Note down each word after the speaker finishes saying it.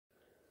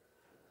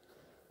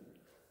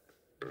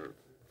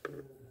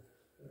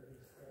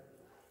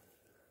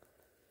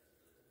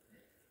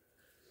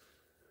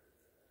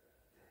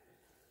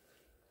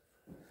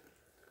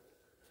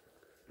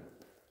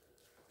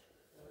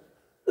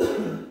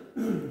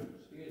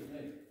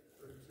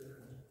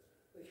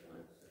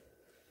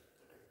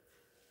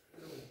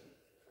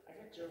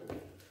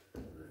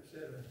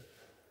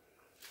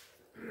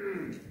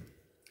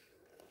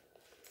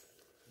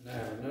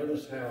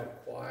how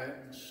quiet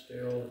and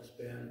still it's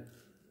been.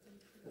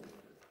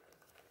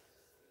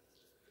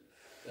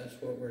 That's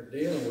what we're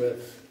dealing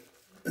with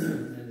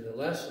in the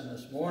lesson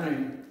this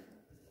morning.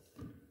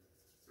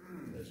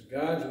 Is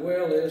God's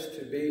will is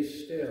to be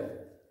still.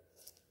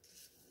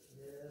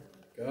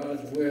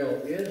 God's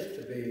will is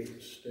to be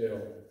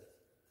still.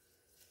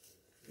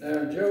 Now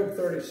in Job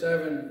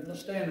 37,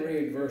 let's stand and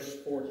read verse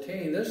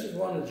 14. This is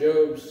one of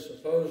Job's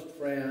supposed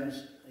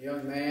friends, a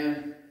young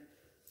man,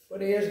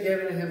 but he has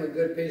given him a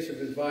good piece of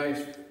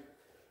advice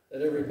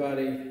that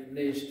everybody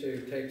needs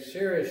to take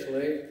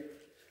seriously.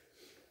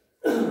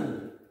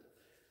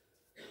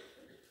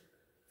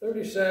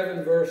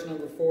 37, verse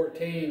number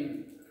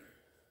 14,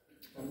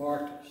 I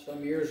marked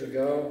some years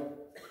ago.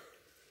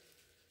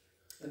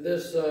 And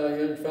this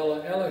young fellow,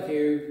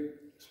 Elihu,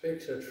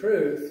 speaks a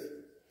truth.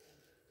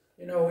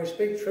 You know, we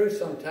speak truth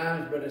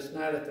sometimes, but it's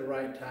not at the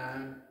right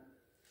time.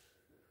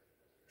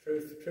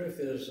 Truth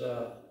is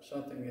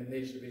something that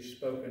needs to be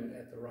spoken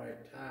at the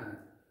right time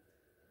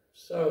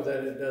so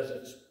that it does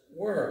its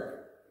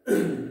work.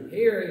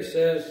 Here he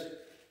says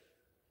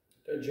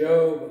to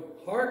Job,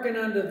 "Hearken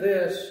unto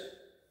this,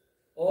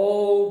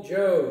 O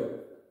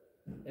Job."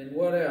 And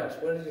what else?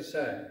 What does he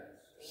say?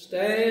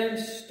 "Stand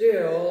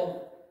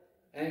still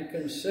and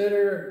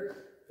consider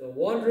the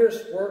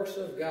wondrous works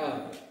of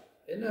God."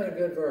 Isn't that a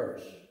good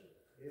verse?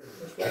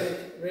 Let's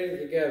read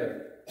it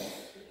together.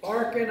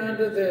 "Hearken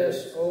unto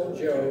this, O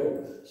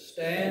Job,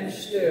 stand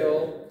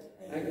still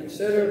and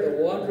consider the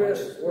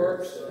wondrous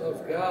works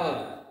of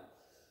God."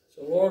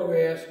 So Lord,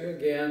 we ask you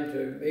again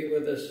to meet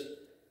with us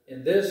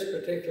in this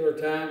particular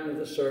time of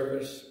the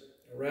service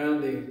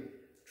around the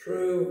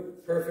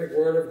true, perfect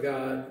Word of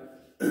God.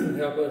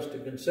 Help us to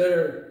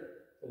consider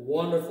the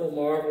wonderful,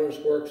 marvelous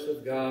works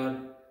of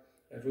God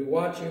as we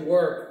watch you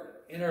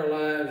work in our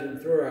lives and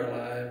through our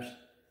lives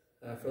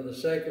for the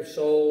sake of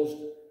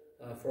souls,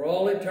 for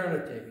all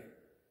eternity.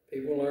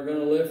 People are going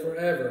to live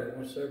forever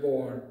once they're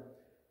born.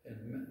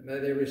 And may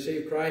they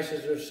receive Christ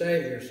as their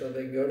Savior so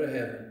they can go to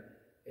heaven.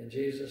 In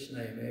Jesus'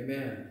 name,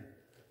 amen.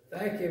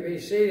 Thank you. Be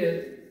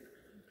seated.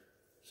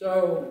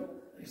 So,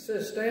 he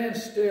says, stand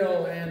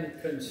still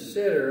and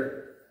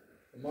consider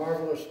the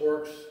marvelous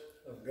works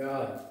of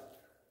God.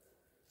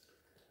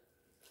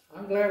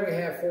 I'm glad we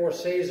have 4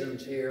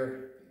 seasons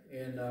here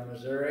in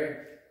Missouri.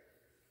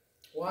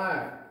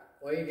 Why?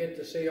 Well, you get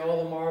to see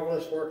all the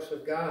marvelous works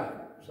of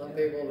God. Some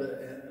people,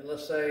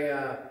 let's say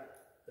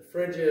the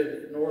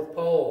frigid North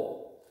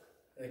Pole,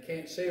 they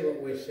can't see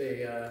what we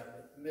see.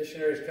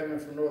 Missionaries coming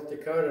from North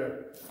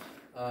Dakota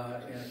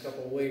in a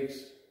couple of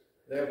weeks,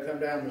 they'll come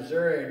down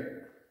Missouri,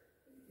 and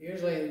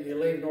usually you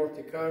leave North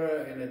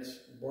Dakota and it's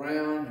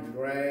brown and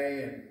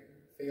gray and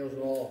fields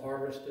are all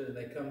harvested, and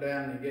they come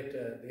down and you get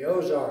to the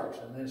Ozarks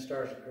and then it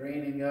starts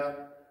greening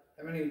up.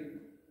 How many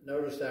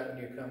notice that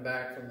when you come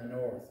back from the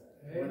north?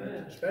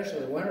 Especially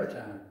the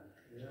wintertime.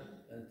 Yeah.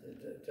 And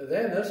to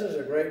them, this is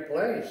a great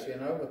place, you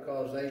know,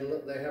 because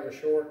they have a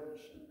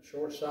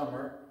short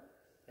summer,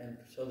 and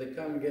so they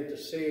come and get to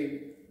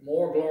see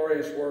more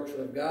glorious works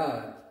of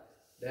God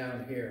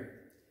down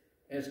here.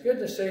 And it's good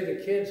to see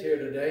the kids here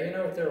today. You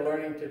know what they're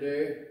learning to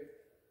do?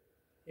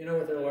 You know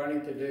what they're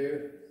learning to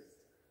do?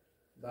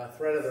 By a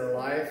thread of their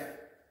life,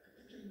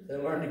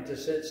 they're learning to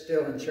sit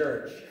still in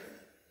church.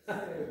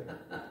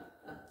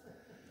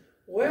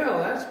 Well,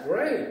 that's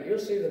great. You'll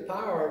see the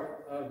power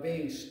of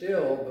being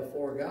still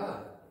before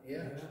God.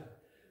 Yes. Yeah.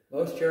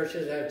 Most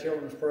churches have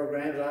children's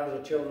programs. I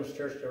was a children's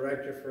church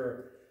director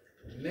for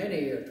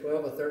many,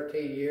 12 or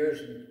 13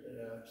 years. And,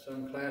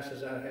 some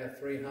classes I had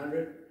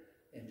 300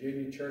 in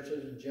junior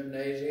churches and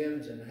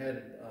gymnasiums, and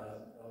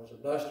I was a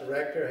bus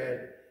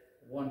director.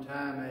 One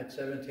time I had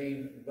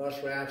 17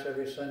 bus routes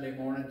every Sunday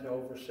morning to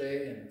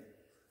oversee,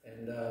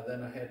 and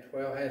then I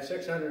had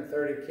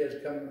 630 kids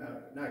come,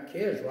 not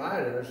kids,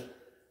 riders,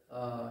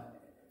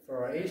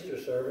 for our Easter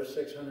service,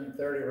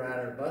 630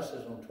 rider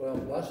buses on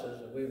 12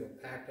 buses, and we were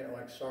packed out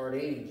like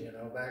sardines, you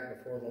know, back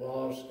before the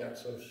laws got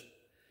so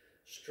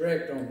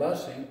strict on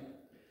busing.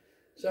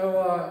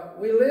 So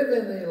we live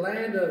in the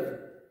land of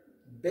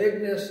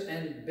bigness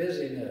and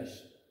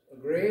busyness.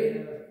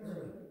 Agreed?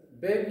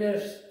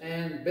 Bigness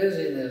and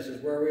busyness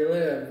is where we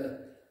live.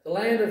 The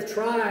land of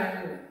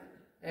trying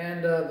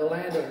and the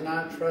land of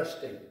not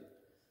trusting.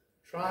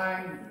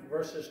 Trying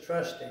versus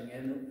trusting.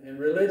 And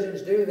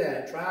religions do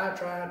that. Try.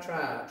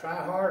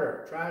 Try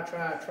harder.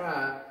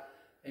 Try.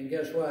 And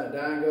guess what?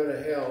 Die and go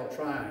to hell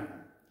trying.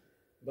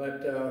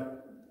 But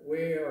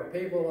we are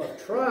people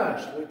of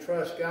trust. We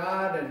trust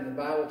God, and the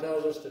Bible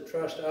tells us to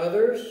trust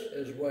others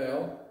as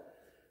well.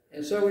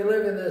 And so we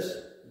live in this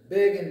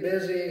big and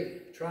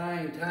busy,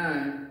 trying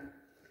time.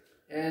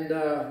 And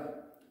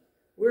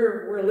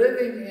we're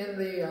living in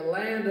the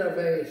land of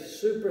a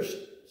super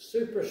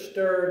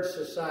stirred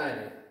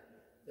society.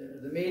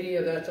 The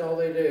media, that's all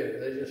they do.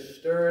 They just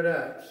stir it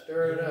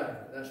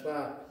up. That's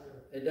why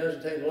it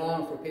doesn't take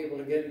long for people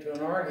to get into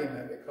an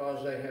argument,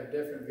 because they have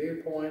different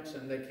viewpoints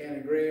and they can't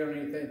agree on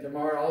anything.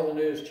 Tomorrow, all the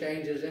news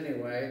changes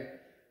anyway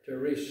to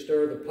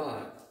re-stir the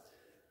pot.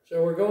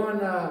 So we're going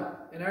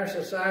in our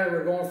society,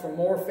 we're going from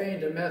morphine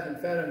to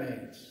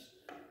methamphetamines.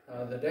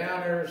 The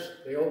downers,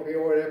 the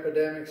opioid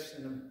epidemics,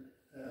 and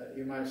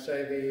you might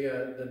say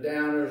the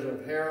downers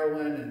of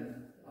heroin and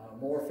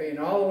morphine,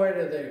 all the way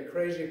to the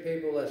crazy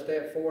people that stay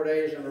up 4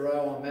 days in a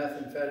row on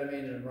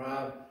methamphetamines and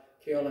rob,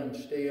 kill, and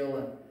steal.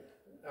 And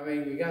I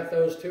mean, you got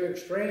those two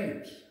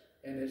extremes,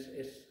 and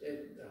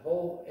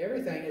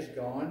everything is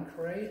gone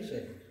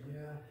crazy.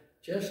 Yeah.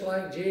 Just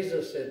like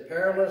Jesus said,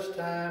 perilous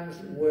times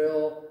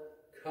will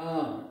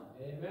come.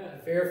 Amen.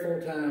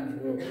 Fearful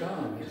times will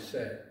come, he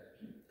said.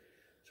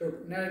 So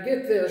now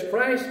get this,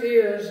 Christ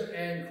is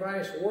and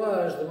Christ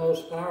was the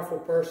most powerful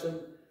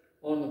person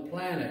on the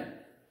planet.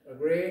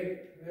 Agreed?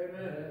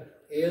 Amen.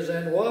 Is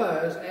and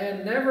was,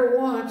 and never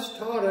once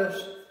taught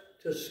us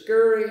to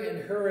scurry and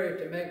hurry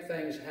to make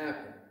things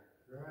happen.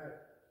 Right.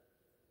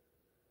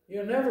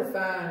 You'll never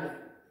find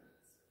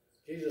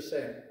Jesus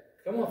saying,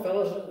 come on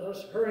fellas,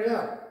 let's hurry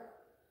up.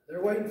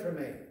 They're waiting for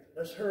me.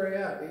 Let's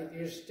hurry up.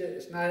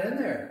 It's not in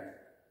there.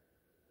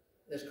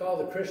 It's called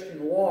the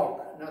Christian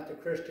walk, not the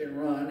Christian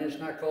run. It's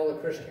not called the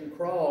Christian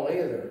crawl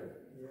either.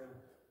 Yeah.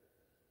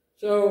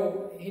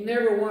 So he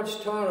never once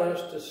taught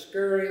us to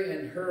scurry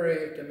and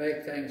hurry to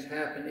make things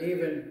happen,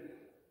 even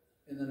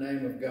in the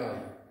name of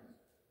God.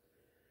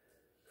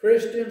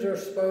 Christians are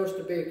supposed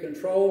to be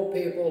controlled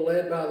people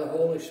led by the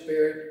Holy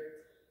Spirit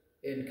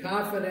in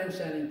confidence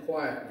and in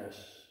quietness.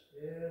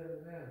 Yeah,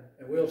 amen.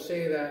 And we'll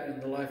see that in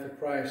the life of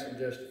Christ in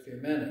just a few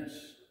minutes.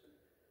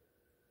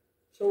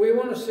 So we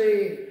want to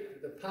see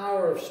the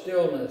power of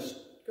stillness.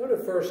 Go to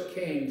 1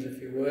 Kings, if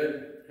you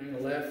would. Hang a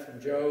left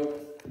from Job.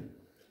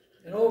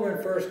 And over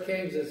in 1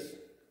 Kings,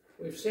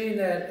 we've seen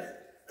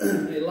that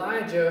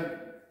Elijah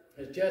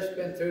has just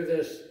been through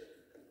this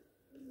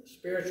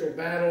spiritual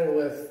battle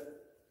with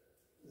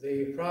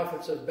the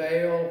prophets of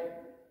Baal.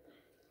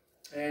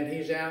 And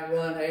he's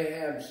outrun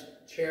Ahab's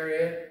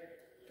chariot.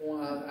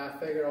 I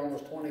figured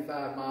almost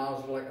 25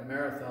 miles, like a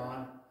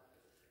marathon.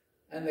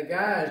 And the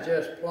guy is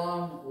just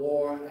plumb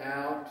wore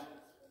out.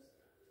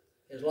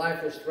 His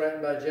life is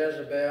threatened by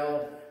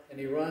Jezebel, and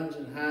he runs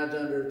and hides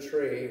under a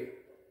tree.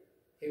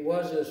 He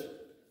was this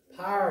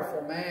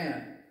powerful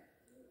man,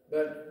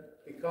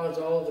 but because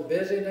of all the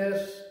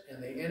busyness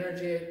and the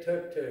energy it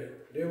took to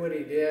do what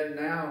he did,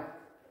 now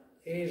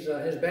his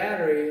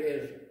battery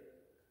is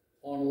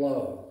on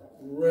low,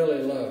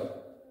 really low.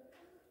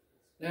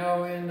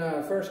 Now in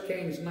 1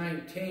 Kings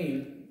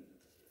 19,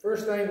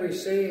 first thing we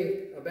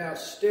see about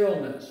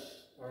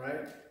stillness, all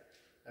right?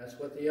 That's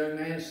what the young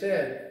man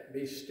said,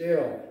 be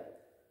still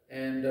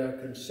and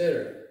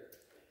consider.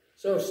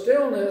 So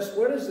stillness,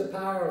 what is the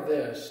power of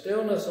this?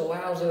 Stillness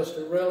allows us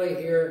to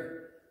really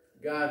hear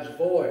God's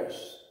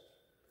voice.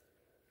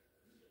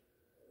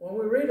 When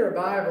we read our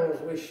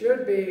Bibles, we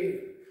should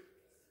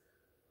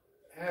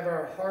have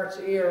our heart's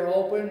ear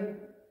open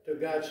to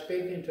God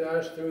speaking to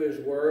us through His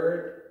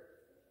Word.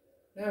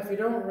 Now, if you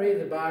don't read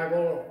the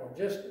Bible,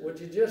 would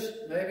you just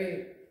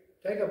maybe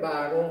take a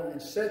Bible and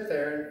sit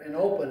there and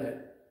open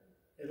it?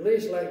 At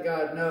least let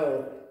God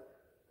know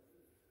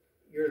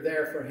you're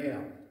there for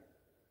Him.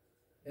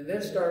 And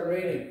then start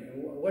reading.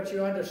 What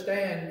you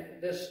understand,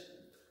 just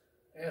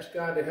ask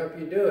God to help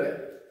you do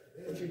it.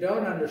 What you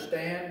don't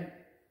understand,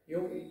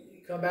 you'll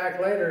come back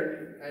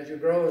later, and as you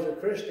grow as a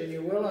Christian,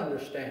 you will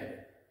understand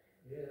it.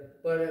 Yeah.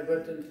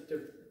 But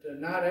to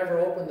not ever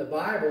open the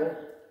Bible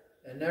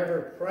and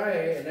never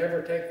pray and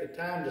never take the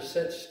time to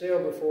sit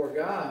still before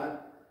God,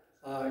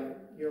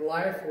 your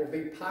life will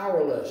be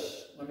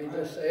powerless. Let me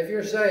just say, if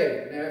you're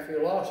saved, now if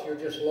you're lost, you're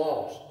just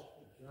lost.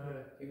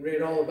 You can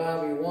read all the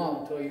Bible you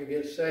want until you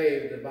get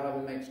saved. The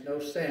Bible makes no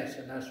sense,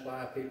 and that's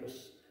why people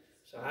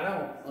say, I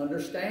don't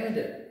understand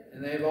it.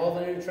 And they have all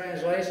the new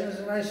translations,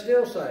 and they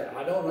still say,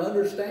 I don't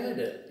understand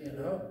it, you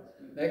know.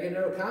 Making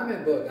their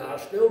comic book, I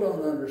still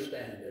don't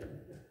understand it.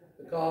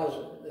 Because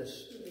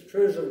the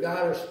truths of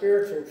God are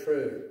spiritual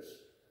truths.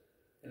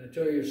 And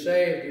until you're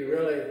saved, you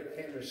really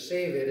can't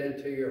receive it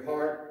into your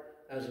heart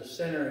as a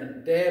sinner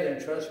and dead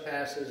in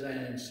trespasses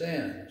and in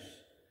sins.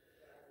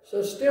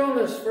 So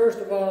stillness, first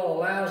of all,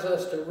 allows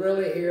us to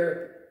really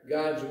hear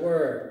God's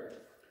Word.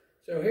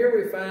 So here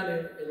we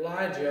find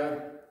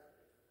Elijah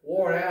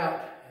wore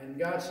out, and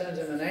God sends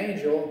him an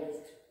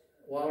angel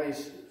while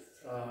he's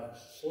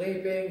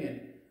sleeping,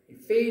 and he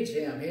feeds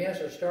him. He has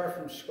to start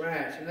from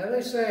scratch. And now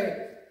they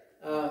say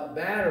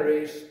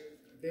batteries,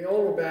 the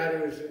older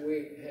batteries that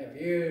we have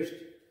used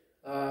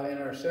in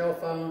our cell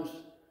phones,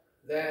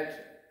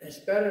 that it's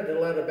better to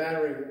let a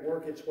battery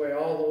work its way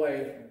all the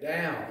way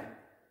down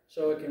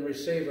so it can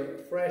receive a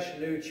fresh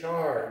new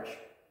charge,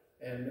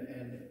 and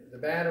the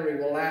battery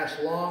will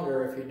last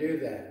longer if you do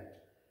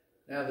that.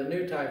 Now the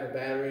new type of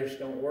batteries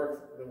don't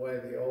work the way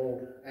the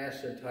old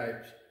acid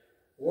types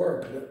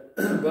work,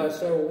 but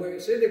so we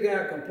see the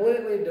guy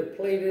completely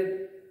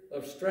depleted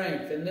of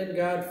strength, and then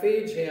God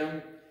feeds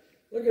him.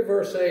 Look at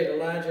verse 8,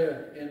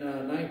 Elijah in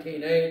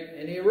 19:8.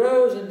 And he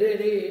arose and did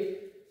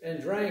eat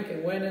and drank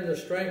and went in the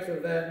strength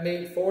of that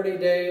meat 40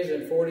 days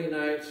and 40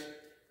 nights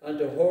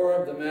unto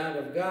Horeb, the mount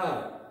of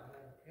God.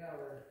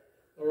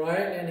 All right,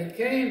 and he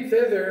came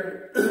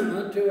thither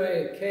unto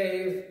a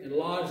cave and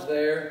lodged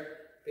there.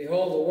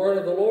 Behold, the word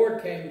of the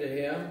Lord came to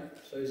him.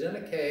 So he's in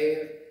a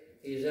cave,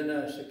 he's in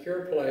a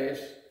secure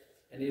place,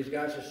 and he's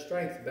got his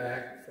strength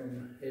back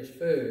from his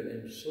food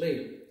and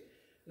sleep.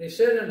 And he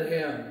said unto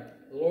him,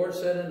 the Lord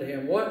said unto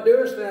him, What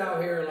doest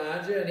thou here,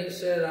 Elijah? And he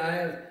said, I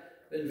have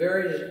been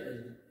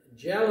very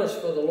jealous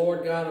for the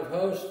Lord God of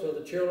hosts, for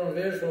the children of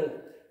Israel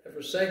have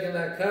forsaken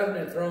thy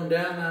covenant, thrown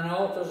down thine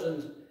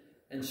altars,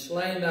 and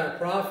slain thy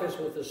prophets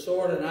with the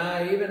sword, and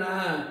I, even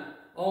I,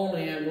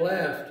 only am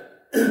left.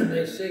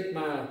 They seek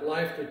my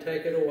life to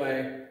take it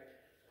away.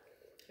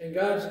 And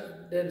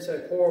God didn't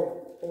say,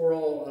 poor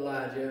old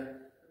Elijah.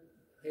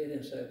 He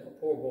didn't say, oh,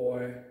 poor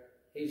boy.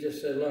 He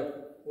just said, look,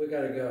 we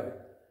got to go.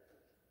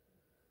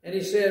 And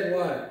he said,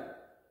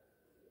 what?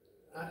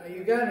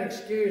 You got an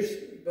excuse,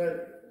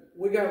 but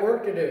we got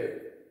work to do.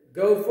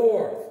 Go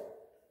forth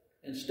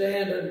and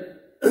stand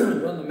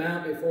on the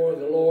mount before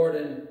the Lord.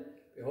 And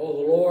behold,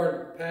 the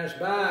Lord passed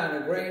by,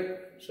 and a great,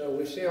 so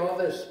we see all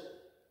this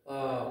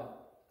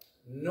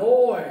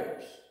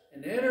noise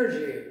and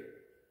energy.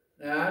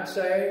 Now, I'd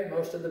say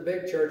most of the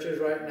big churches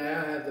right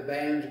now have the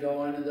bands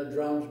going and the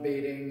drums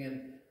beating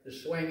and the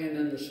swinging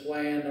and the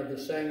swaying of the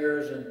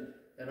singers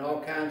and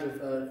all kinds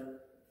of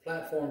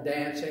platform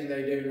dancing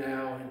they do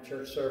now in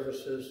church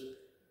services.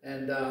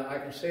 And I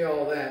can see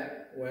all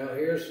that. Well,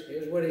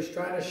 here's what he's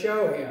trying to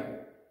show him.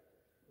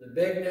 The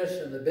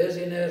bigness and the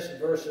busyness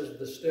versus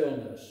the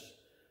stillness.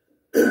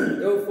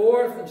 Go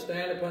forth and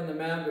stand upon the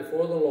mount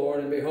before the Lord,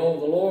 and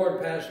behold, the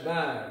Lord passed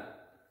by.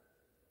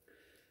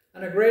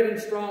 And a great and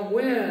strong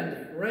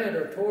wind rent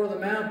or tore the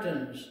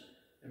mountains,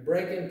 and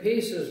brake in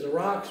pieces the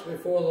rocks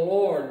before the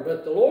Lord.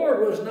 But the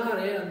Lord was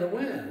not in the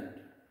wind.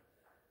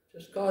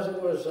 Just because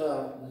it was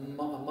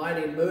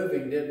mighty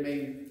moving didn't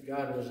mean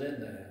God was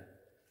in that.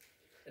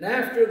 And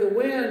after the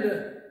wind,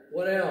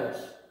 what else?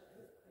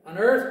 An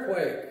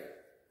earthquake.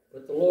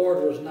 But the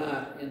Lord was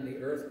not in the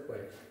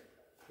earthquake.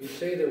 You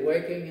see the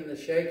waking and the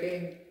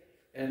shaking,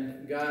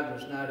 and God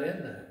was not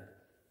in that.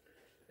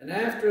 And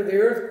after the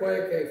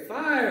earthquake, a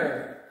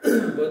fire,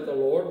 but the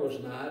Lord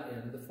was not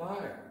in the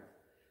fire.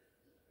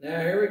 Now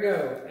here we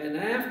go. And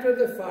after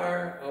the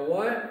fire, a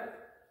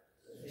what?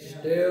 A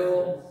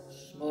still,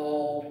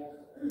 small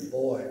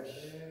voice.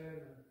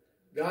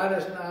 God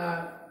is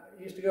not,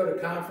 I used to go to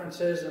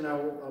conferences, and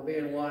I'll be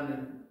in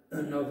one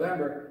in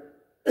November,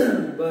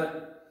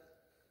 but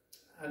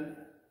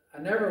I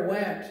never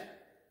went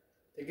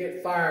to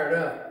get fired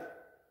up,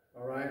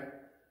 all right?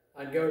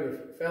 I'd go to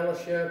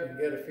fellowship and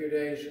get a few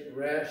days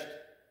rest,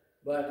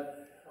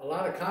 but a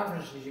lot of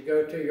conferences you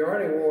go to, you're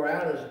already wore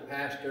out as a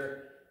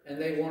pastor,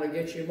 and they want to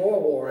get you more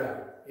wore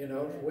out. You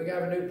know, we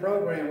got a new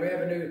program,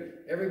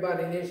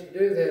 everybody needs to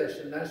do this,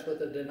 and that's what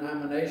the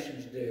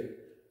denominations do.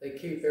 They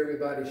keep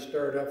everybody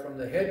stirred up from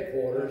the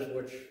headquarters,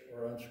 which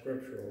are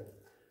unscriptural.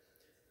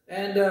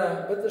 And,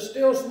 but the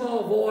still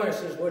small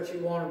voice is what you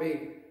want to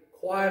be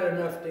quiet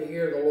enough to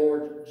hear the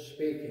Lord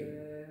speaking.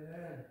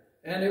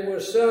 And it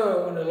was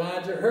so when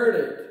Elijah heard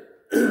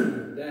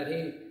it, that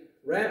he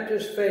wrapped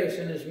his face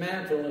in his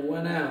mantle and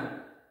went out,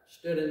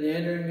 stood in the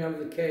entering of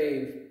the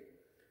cave.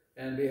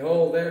 And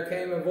behold, there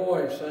came a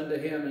voice unto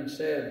him and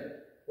said,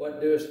 What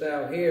doest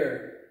thou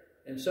here?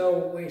 And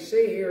so we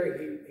see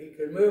here he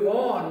could move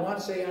on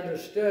once he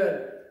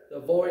understood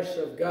the voice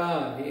of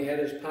God. He had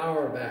his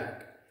power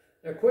back.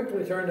 Now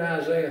quickly turn to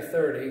Isaiah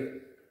 30.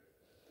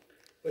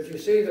 But you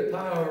see the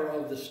power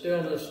of the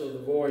stillness of the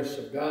voice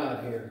of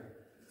God here.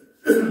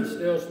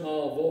 Still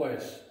small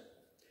voice.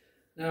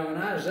 Now in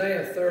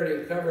Isaiah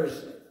 30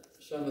 covers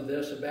some of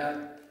this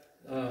about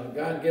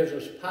God gives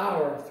us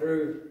power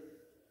through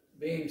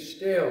being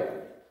still.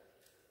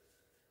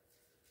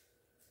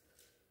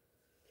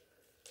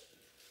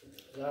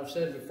 As I've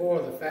said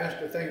before, the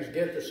faster things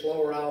get, the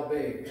slower I'll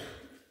be.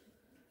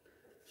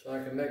 So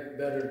I can make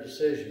better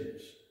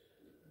decisions.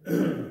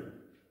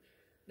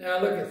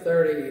 Now look at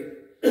 30.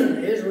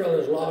 Israel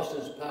has lost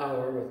its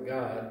power with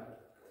God.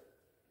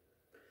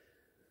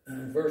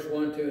 Verse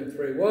 1, 2, and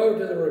 3. Woe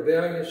to the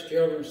rebellious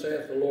children,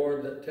 saith the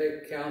Lord, that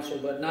take counsel,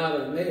 but not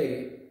of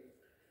me.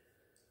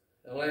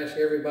 I'll ask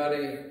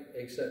everybody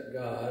except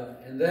God.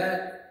 And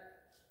that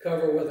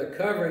cover with a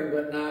covering,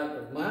 but not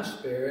of my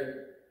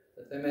spirit,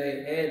 that they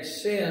may add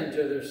sin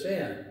to their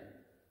sin.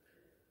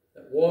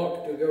 That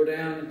walk to go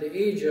down into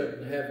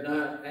Egypt, and have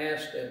not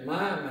asked at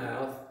my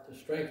mouth to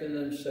strengthen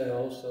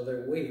themselves, so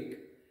they're weak.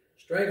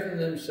 Strengthen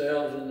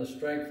themselves in the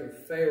strength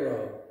of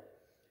Pharaoh,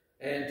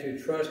 and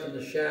to trust in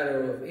the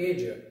shadow of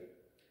Egypt.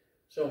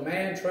 So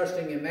man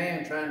trusting in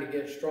man, trying to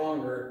get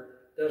stronger,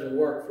 doesn't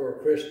work for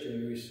a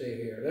Christian, we see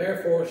here.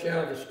 Therefore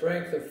shall the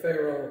strength of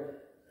Pharaoh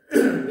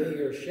be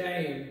your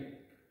shame,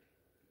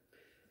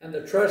 and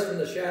the trust in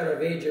the shadow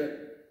of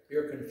Egypt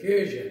your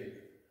confusion.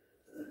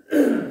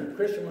 The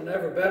Christian will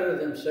never better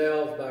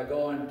themselves by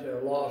going to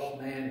a lost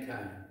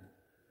mankind.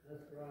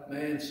 That's right.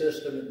 Man's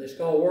system, it's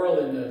called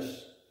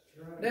worldliness.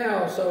 Right.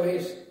 Now, so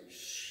he's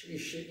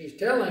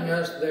telling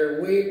us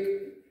they're weak,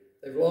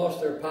 they've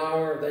lost their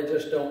power, they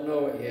just don't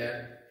know it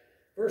yet.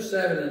 Verse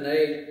 7 and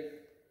 8,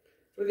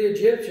 For the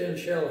Egyptians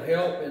shall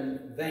help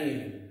in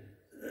vain,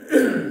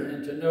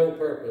 and to no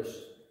purpose.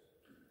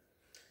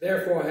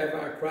 Therefore have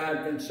I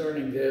cried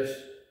concerning this.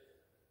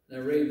 Now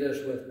read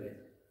this with me.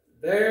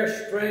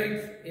 Their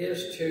strength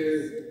is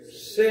to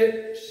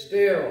sit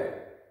still.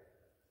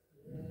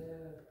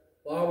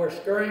 While we're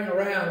scurrying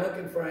around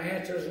looking for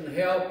answers and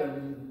help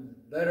and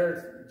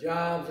better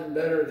jobs and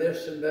better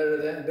this and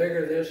better that and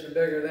bigger this and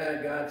bigger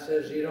that, God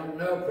says, you don't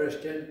know,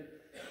 Christian,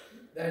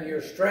 that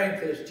your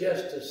strength is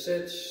just to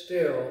sit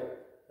still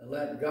and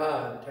let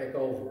God take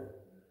over.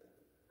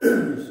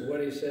 So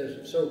what he says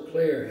is so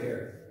clear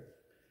here.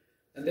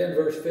 And then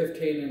verse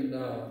 15 and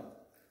number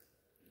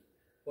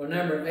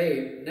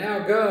 8.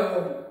 Now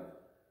go,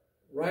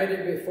 write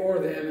it before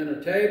them in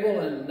a table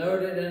and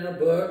note it in a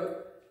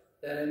book,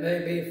 that it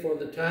may be for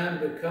the time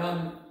to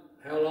come.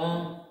 How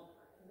long?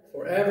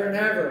 Forever and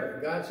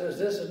ever. God says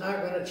this is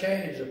not going to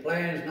change. The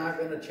plan is not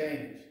going to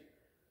change.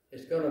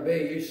 It's going to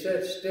be, you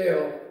sit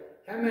still.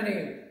 How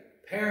many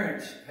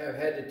parents have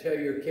had to tell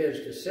your kids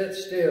to sit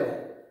still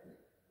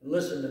and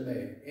listen to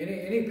me?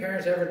 Any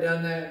parents ever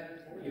done that?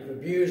 You've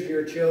abused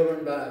your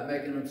children by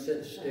making them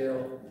sit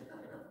still.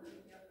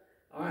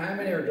 How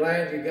many are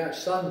glad you got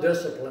some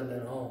discipline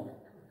at home?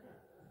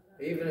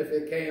 Even if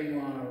it came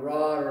on a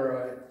rod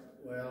or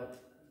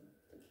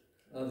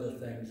other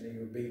things that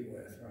you were beat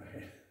with,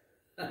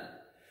 right?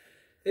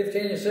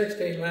 15 and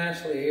 16,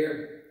 lastly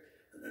here.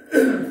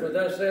 For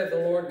thus saith the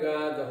Lord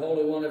God, the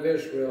Holy One of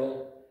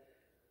Israel,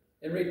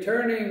 in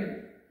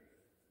returning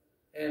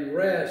and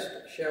rest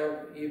shall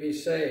you be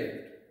saved.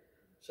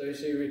 So you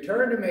see,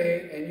 return to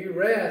me and you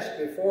rest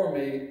before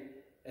me,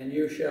 and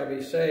you shall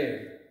be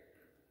saved.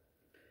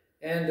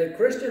 And the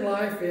Christian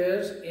life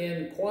is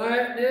in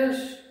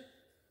quietness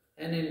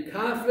and in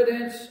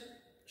confidence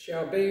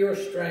shall be your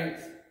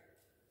strength,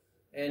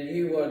 and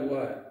you would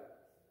what?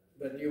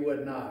 But you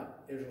would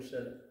not. Israel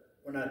said,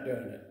 we're not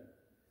doing it.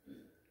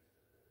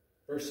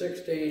 Verse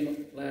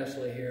 16,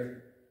 lastly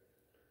here.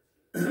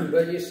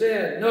 But you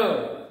said,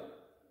 no,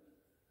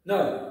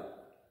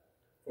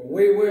 for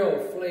we will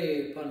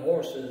flee upon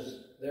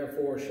horses,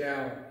 therefore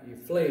shall you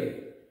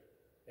flee.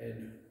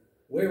 And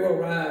we will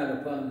ride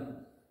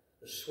upon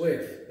the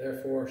swift,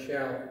 therefore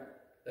shall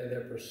they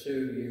that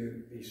pursue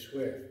you be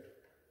swift.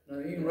 Now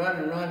you can run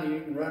and run, and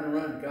you can run and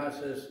run. God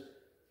says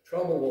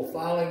trouble will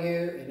follow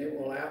you, and it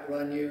will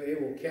outrun you,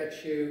 it will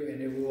catch you, and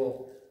it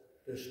will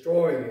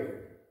destroy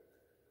you.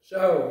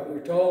 So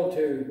we're told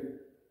to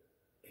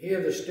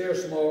hear the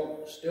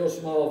still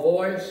small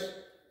voice.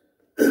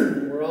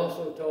 We're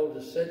also told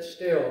to sit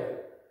still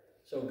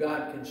so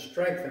God can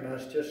strengthen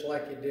us just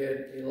like he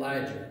did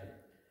Elijah.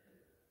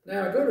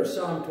 Now go to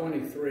Psalm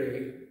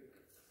 23.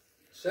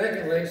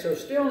 Secondly, so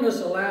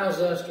stillness allows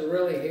us to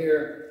really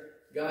hear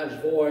God's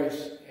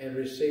voice and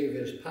receive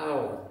his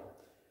power.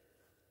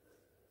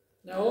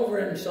 Now over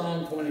in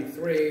Psalm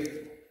 23,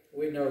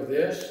 we know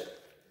this,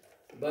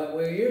 but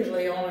we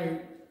usually only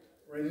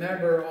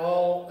remember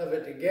all of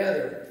it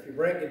together. If you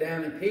break it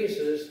down in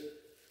pieces,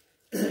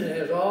 it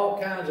has all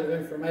kinds of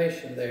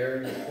information there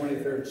in the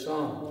 23rd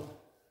Psalm.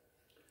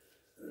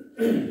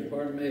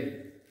 Pardon me.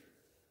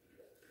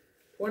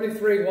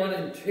 23, 1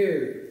 and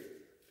 2.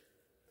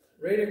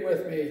 Read it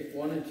with me,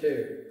 1 and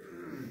 2.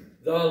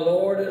 The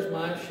Lord is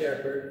my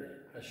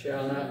shepherd, I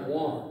shall not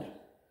want.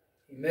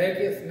 He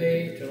maketh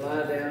me to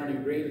lie down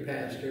in green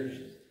pastures.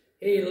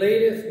 He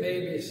leadeth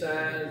me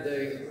beside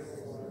the,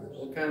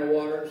 what kind of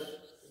waters?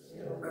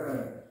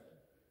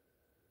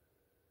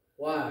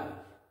 Why?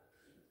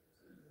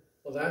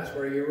 Well, that's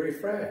where you're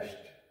refreshed.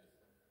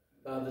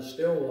 By the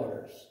still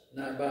waters,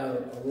 not by a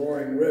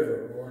roaring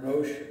river or an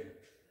ocean.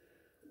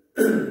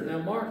 Now,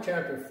 Mark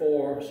chapter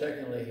 4,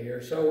 secondly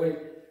here. So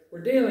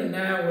we're dealing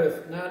now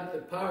with not the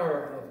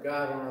power of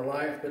God on our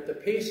life, but the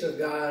peace of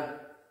God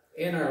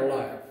in our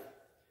life.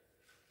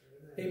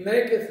 He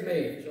maketh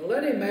me. So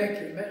let him make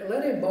you,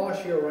 let him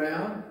boss you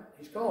around.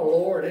 He's called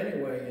Lord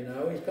anyway, you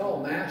know. He's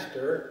called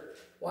Master.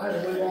 Why do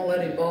we won't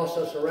let him boss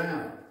us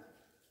around?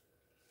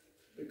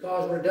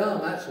 Because we're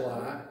dumb, that's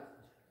why.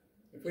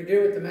 If we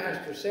do what the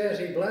Master says,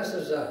 he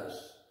blesses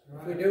us.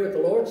 If we do what the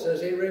Lord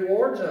says, he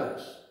rewards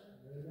us.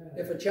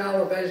 If a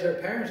child obeys their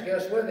parents,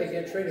 guess what? They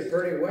get treated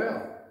pretty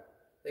well.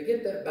 They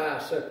get that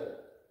bicycle.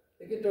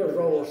 They get those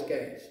roller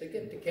skates. They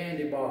get the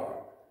candy bar.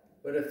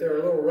 But if they're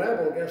a little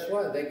rebel, guess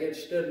what? They get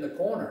stood in the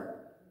corner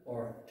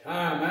or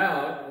time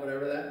out,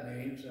 whatever that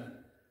means.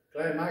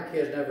 Glad my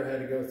kids never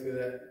had to go through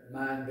that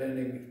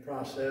mind-bending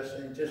process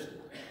and just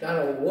got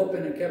a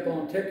whooping and kept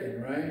on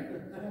ticking, right?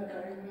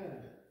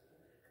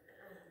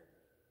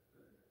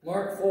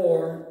 Mark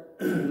 4,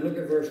 look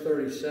at verse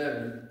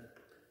 37.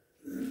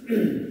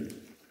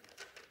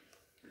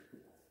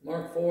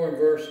 Mark 4 and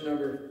verse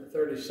number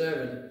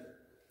 37.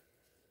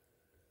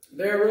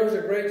 There arose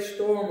a great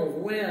storm of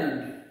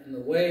wind, and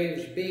the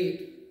waves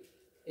beat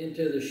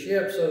into the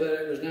ship so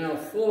that it was now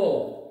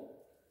full.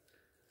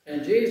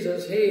 And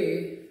Jesus,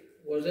 he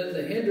was in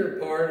the hinder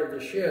part of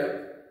the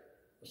ship,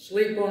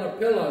 asleep on a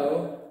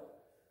pillow,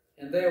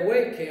 and they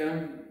awake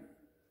him,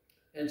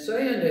 and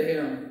say unto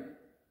him,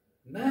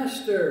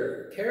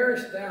 Master,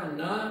 carest thou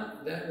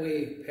not that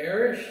we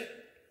perish?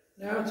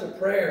 Now it's a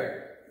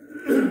prayer.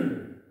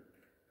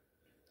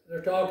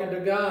 They're talking to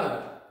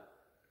God,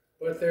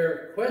 but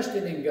they're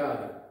questioning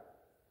God.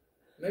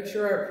 Make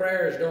sure our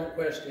prayers don't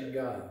question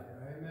God.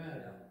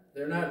 Amen.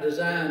 They're not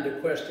designed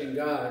to question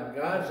God.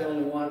 God's the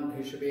only one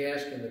who should be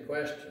asking the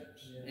questions.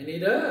 Yeah. And He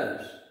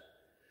does.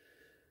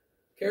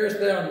 Carest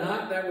thou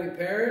not that we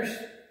perish?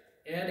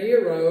 And He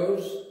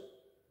arose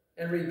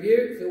and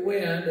rebuked the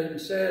wind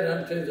and said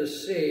unto the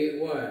sea,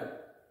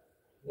 what?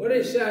 What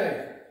did He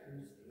say?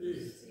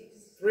 Peace.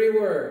 3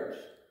 words.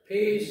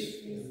 Peace,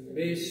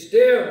 be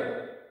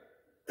still.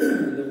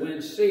 The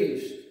wind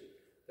ceased.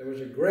 There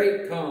was a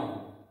great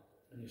calm.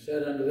 And He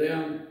said unto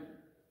them,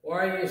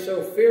 why are ye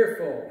so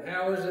fearful?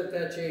 How is it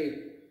that ye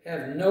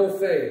have no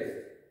faith?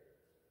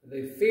 And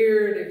they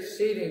feared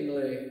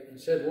exceedingly and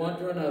said one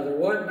to another,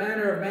 what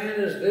manner of man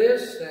is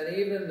this, that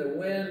even the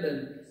wind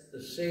and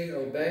the sea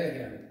obey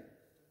Him?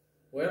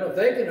 Well, if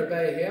they can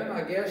obey Him,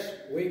 I guess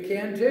we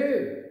can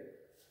too.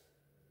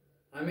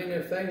 I mean,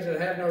 if things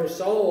that have no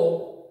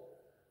soul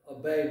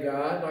obey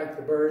God, like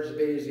the birds, the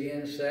bees, the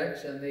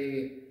insects, and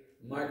the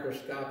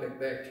microscopic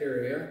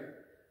bacteria,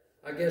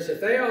 I guess if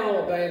they all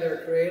obey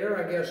their Creator,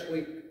 I guess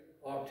we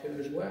ought to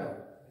as well.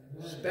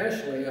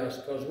 Especially us,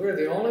 because we're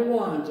the only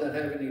ones that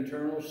have an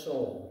eternal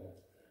soul.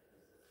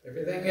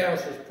 Everything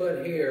else is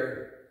put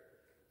here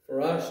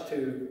for us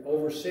to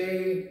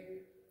oversee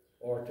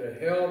or to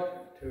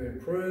help, to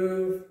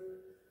improve.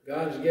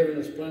 God's given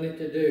us plenty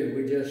to do.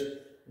 We just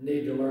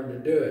need to learn to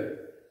do it.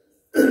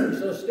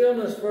 So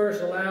stillness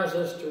first allows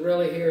us to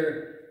really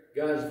hear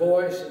God's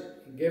voice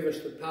and give us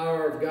the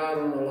power of God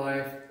on our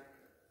life.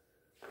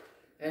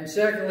 And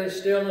secondly,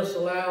 stillness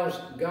allows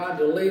God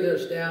to lead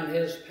us down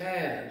His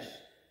paths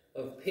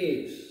of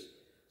peace.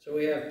 So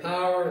we have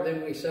power,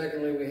 then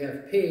secondly we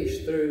have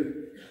peace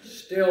through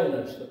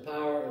stillness, the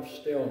power of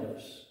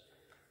stillness.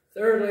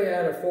 Thirdly,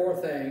 out of 4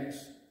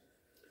 things,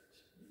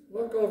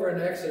 look over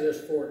in Exodus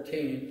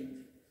 14.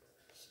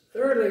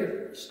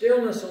 Thirdly,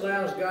 stillness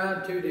allows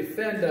God to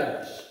defend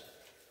us.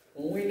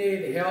 When we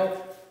need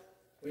help,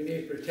 we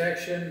need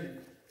protection,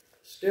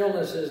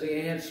 stillness is the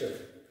answer.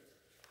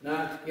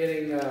 Not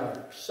getting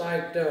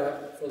psyched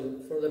up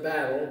for the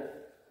battle.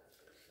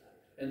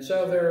 And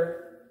so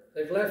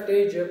they've left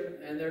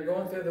Egypt and they're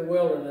going through the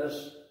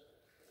wilderness,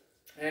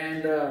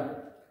 and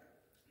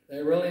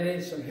they really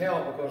need some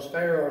help because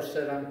Pharaoh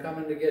said, I'm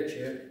coming to get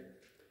you.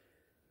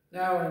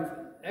 Now in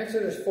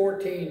Exodus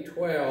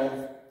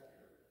 14:12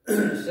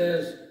 it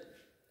says,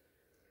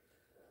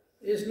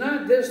 is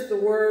not this the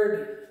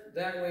word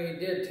that we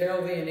did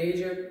tell thee in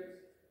Egypt?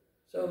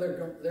 So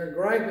they're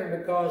griping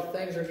because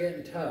things are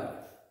getting tough.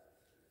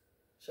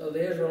 So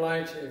the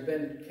Israelites have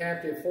been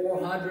captive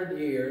 400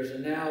 years,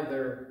 and now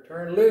they're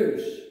turned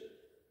loose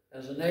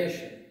as a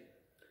nation.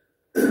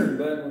 But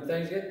when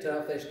things get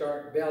tough, they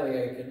start belly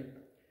aching.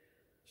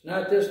 It's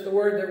not this the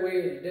word that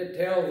we did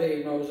tell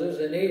thee, Moses,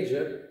 in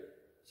Egypt,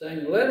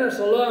 saying, let us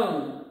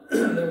alone,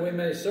 that we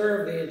may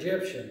serve the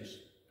Egyptians.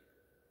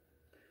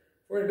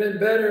 For it had been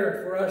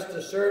better for us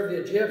to serve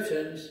the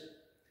Egyptians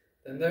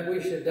than that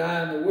we should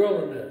die in the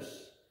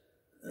wilderness.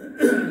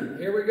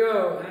 Here we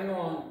go, hang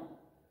on.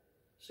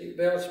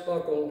 Seatbelts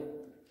buckled.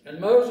 And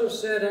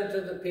Moses said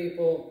unto the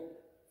people,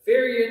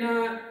 fear ye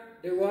not,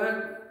 do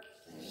what?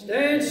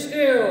 Stand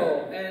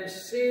still and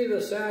see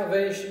the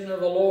salvation of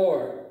the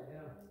Lord,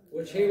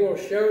 which He will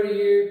show to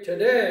you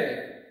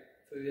today.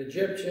 For the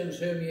Egyptians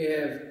whom ye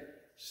have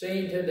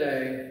seen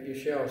today, you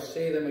shall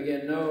see them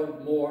again no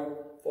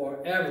more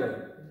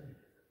forever.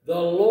 The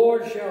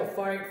Lord shall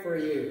fight for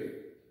you,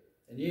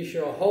 and ye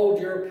shall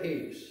hold your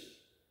peace.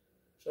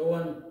 So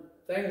when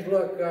things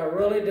look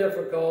really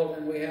difficult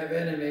and we have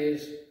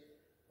enemies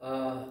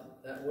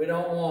that we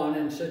don't want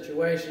in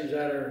situations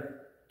that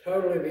are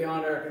totally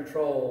beyond our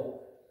control,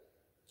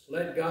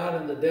 let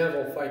God and the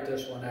devil fight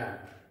this one out.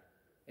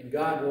 And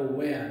God will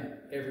win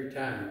every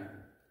time.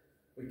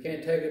 We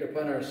can't take it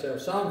upon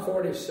ourselves. Psalm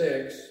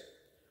 46,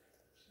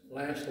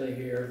 lastly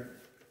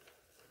here.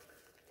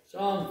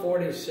 Psalm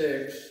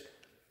 46.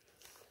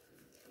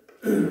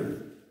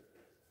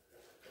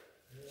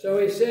 So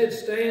he said,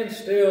 stand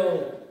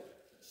still,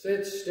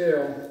 sit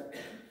still.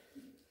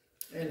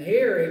 And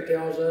here he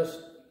tells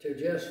us to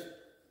just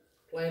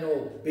plain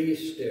old be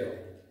still.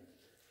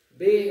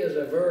 Be is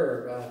a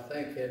verb, I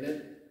think, isn't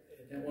it?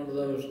 Isn't it one of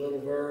those little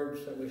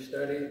verbs that we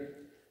studied?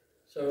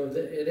 So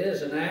it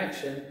is an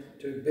action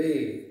to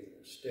be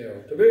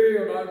still. To be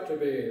or not to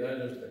be,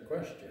 that is the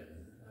question.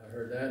 I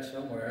heard that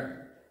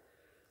somewhere.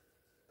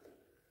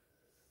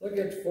 Look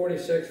at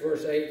 46,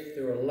 verse 8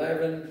 through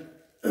 11.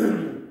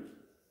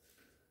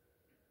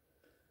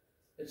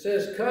 It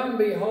says, come,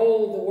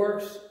 behold the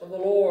works of the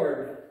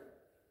Lord,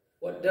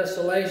 what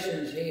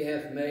desolations He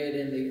hath made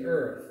in the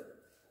earth.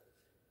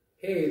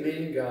 He,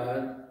 meaning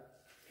God,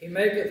 He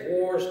maketh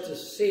wars to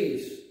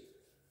cease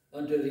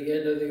unto the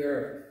end of the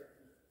earth.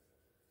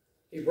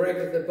 He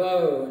breaketh the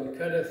bow and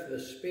cutteth the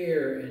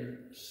spear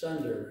in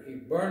sunder. He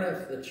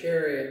burneth the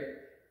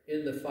chariot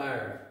in the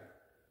fire.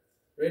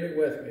 Read it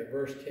with me,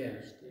 verse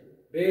 10.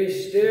 Be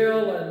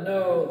still and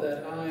know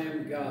that I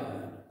am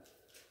God.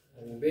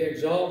 I will be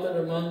exalted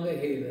among the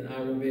heathen.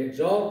 I will be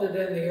exalted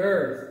in the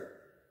earth.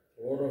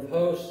 The Lord of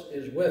hosts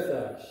is with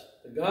us.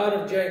 The God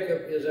of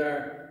Jacob is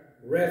our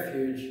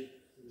refuge.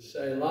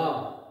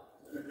 Selah.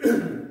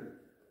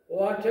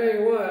 Well, I tell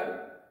you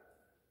what,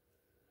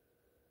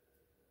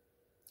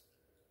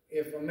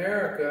 if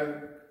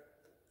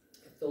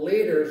the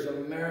leaders of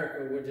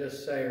America would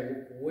just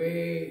say,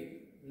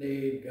 we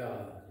need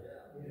God.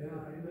 Yeah,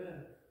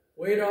 amen.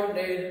 We don't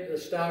need the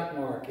stock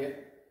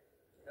market.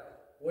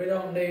 We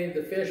don't need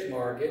the fish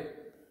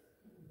market.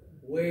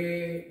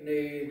 We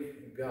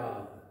need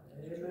God.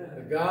 Amen.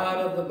 The God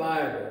of the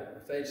Bible.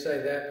 If they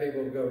say that,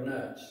 people would go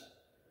nuts.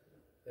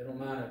 They don't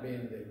mind it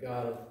being the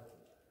God of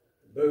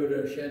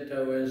Buddha,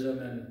 Shintoism,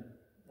 and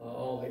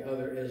all the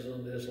other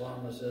isms,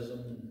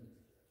 Islamicism.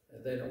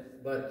 They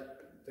don't.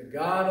 But the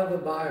God of the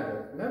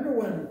Bible. Remember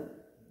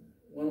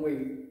when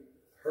we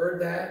heard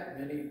that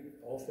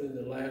all through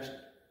the last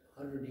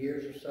 100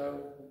 years or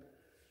so,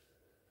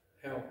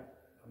 how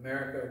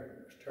America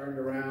was turned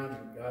around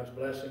and God's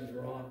blessings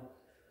were on.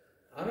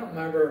 I don't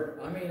remember.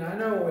 I mean, I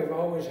know we've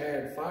always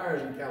had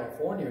fires in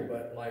California,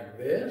 but like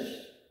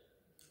this.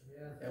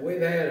 Yeah. And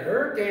we've had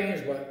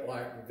hurricanes, but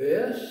like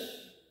this.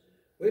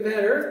 We've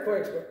had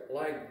earthquakes, but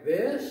like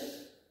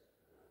this.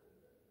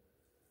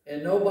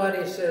 And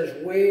nobody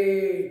says,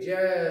 we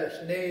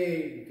just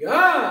need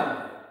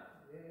God.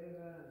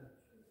 Yeah.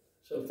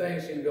 So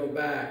things can go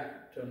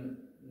back to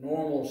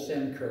normal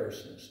sin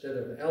curse instead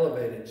of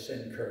elevated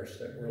sin curse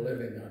that we're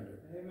living under.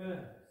 Amen.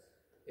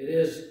 It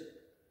is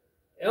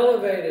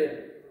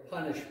elevated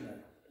punishment.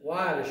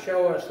 Why? To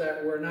show us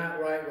that we're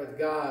not right with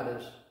God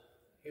as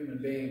human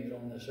beings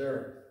on this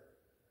earth.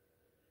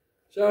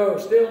 So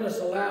stillness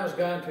allows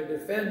God to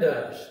defend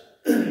us.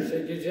 He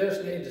said you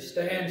just need to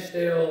stand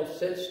still,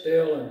 sit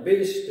still, and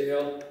be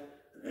still,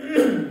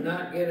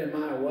 not get in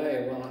my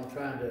way while I'm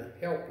trying to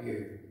help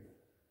you.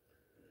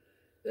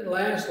 Then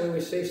lastly,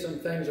 we see some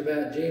things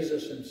about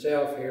Jesus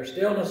himself here.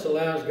 Stillness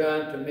allows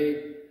God to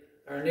meet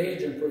our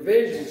needs and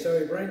provisions, so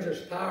he brings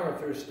us power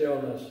through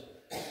stillness.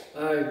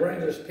 He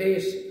brings us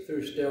peace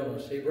through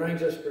stillness. He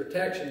brings us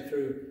protection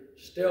through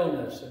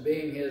stillness and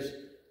being his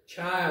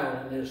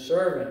child and his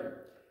servant.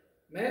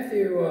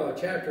 Matthew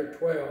chapter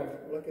 12,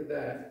 look at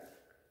that.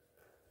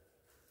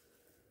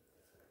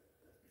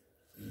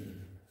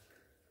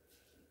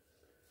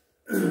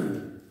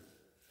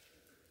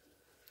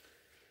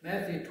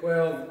 Matthew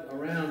 12,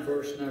 around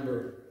verse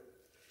number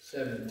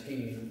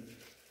 17.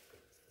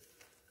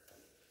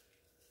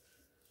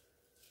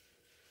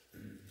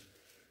 It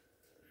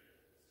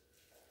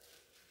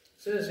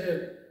says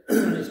here,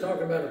 he's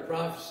talking about a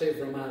prophecy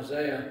from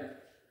Isaiah,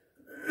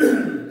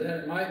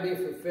 that it might be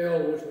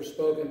fulfilled which was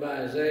spoken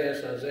by Isaiah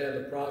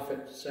the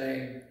prophet,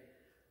 saying,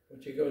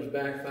 which he goes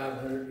back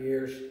 500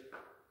 years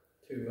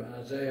to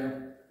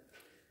Isaiah.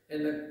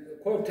 And the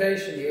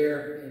quotation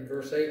here in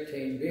verse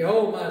 18,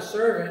 behold my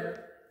servant,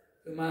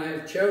 whom I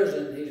have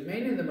chosen. He's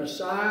meaning the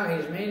Messiah.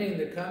 He's meaning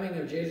the coming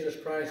of Jesus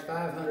Christ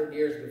 500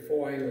 years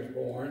before he was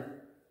born.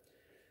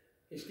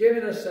 He's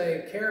given us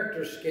a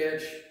character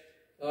sketch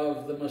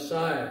of the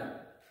Messiah.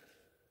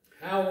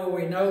 How will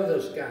we know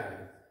this guy?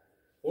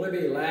 Will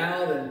he be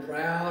loud and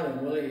proud,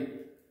 and will he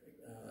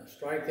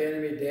strike the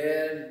enemy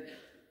dead?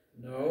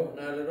 No,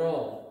 not at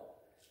all.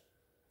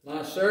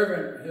 My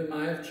servant whom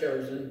I have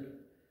chosen,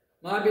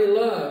 my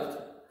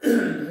beloved,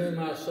 whom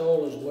my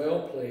soul is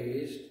well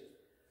pleased,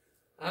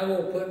 I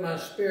will put my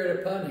spirit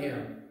upon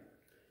him,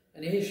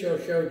 and he shall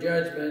show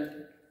judgment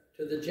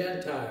to the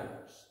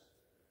Gentiles.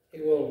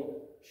 He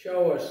will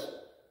show us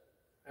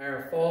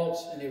our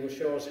faults, and he will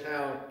show us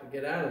how to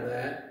get out of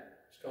that.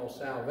 It's called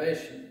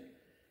salvation.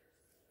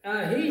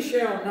 He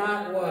shall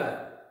not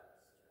what?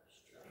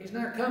 He's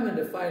not coming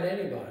to fight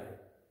anybody.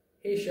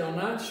 He shall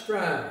not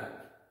strive,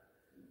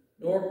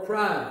 nor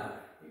cry.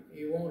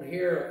 You won't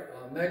hear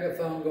a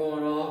megaphone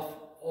going off.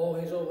 Oh,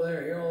 he's over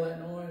there. Hear all that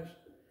noise?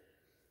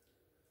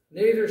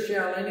 Neither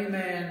shall any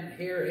man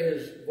hear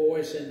his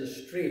voice in the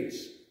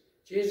streets.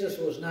 Jesus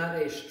was not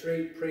a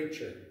street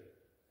preacher.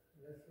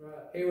 That's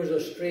right. He was a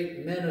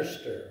street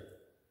minister.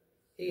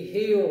 He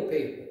healed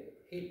people.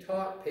 He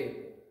taught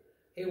people.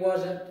 He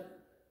wasn't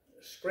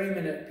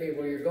screaming at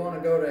people, you're going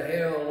to go to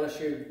hell unless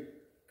you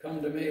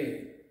come to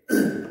me.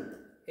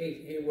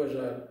 He was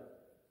a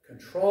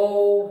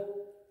controlled,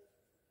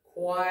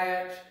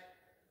 quiet,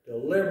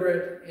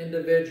 deliberate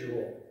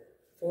individual.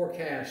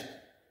 Forecast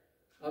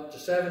up to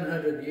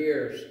 700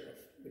 years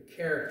of the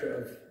character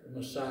of the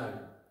Messiah.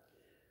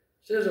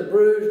 It says, a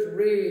bruised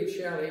reed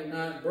shall he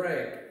not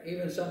break.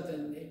 Even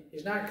something,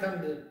 he's not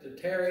come to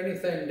tear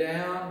anything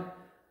down.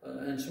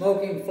 And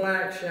smoking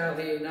flax shall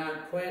he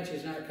not quench.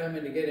 He's not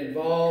coming to get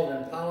involved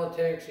in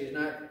politics. He's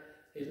not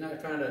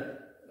trying to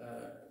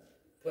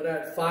put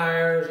out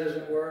fires, as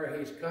it were.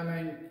 He's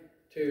coming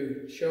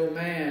to show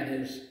man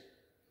his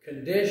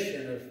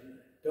condition of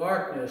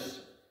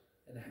darkness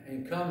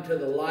and come to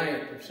the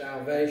light of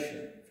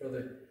salvation for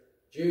the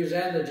Jews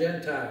and the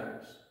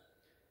Gentiles.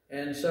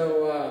 And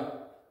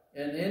so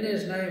And in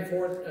his name,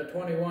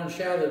 21,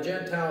 shall the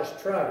Gentiles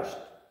trust.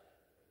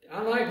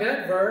 I like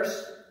that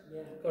verse,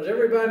 because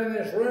everybody in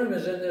this room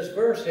is in this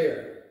verse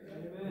here.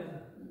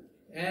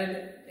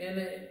 Amen. And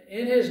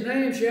in his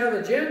name shall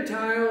the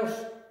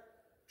Gentiles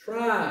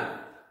try.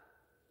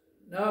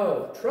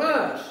 No,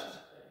 trust.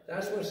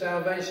 That's what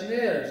salvation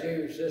is.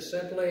 You just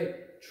simply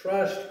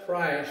trust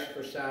Christ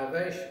for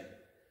salvation.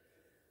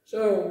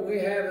 So we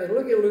have,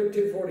 look at Luke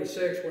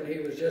 2:46 when he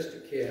was just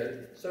a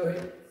kid. So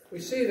we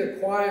see the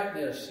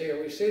quietness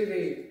here. We see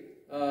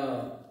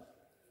the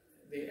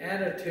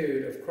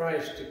attitude of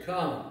Christ to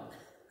come.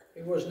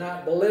 He was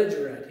not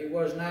belligerent. He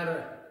was not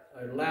a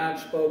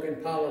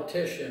loud-spoken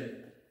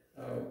politician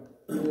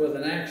with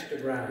an axe to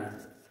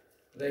grind.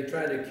 They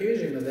tried to accuse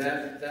him of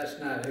that, but that's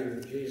not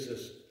who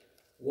Jesus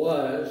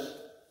was.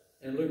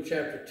 In Luke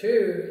chapter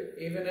 2,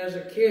 even as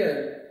a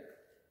kid,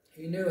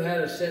 he knew how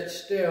to sit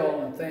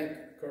still and think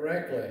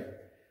correctly.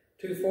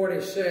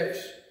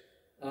 2:46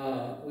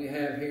 we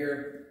have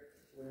here.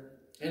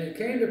 And it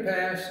came to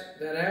pass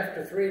that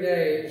after 3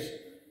 days,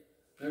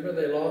 remember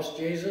they lost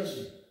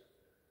Jesus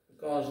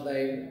because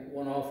they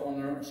went off on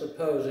their own,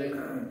 supposing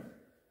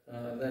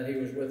that he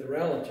was with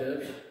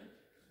relatives.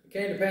 It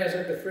came to pass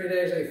after 3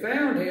 days they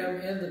found him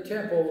in the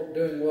temple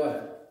doing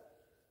what?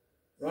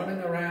 Running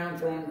around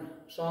throwing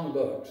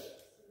songbooks.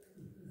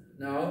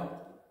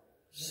 No,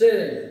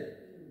 sitting.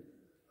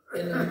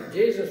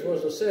 Jesus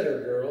was a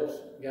sitter, girls,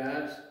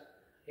 guys.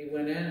 He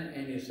went in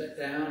and he sat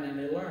down and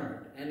he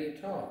learned and he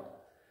taught.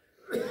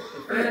 They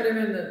found him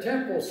in the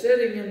temple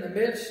sitting in the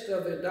midst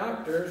of the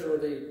doctors or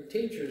the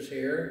teachers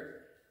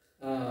here,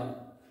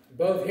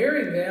 both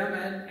hearing them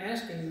and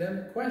asking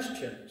them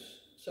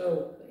questions.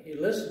 So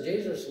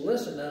Jesus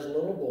listened as a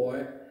little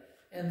boy,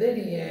 and then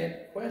he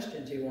had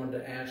questions he wanted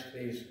to ask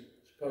these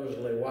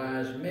supposedly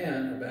wise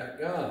men about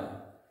God.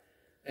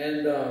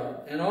 And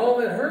all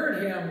that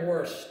heard him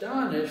were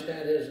astonished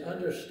at his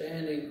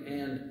understanding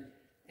and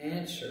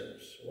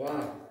answers.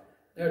 Wow.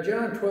 Now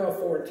John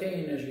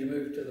 12:14 as you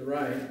move to the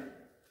right.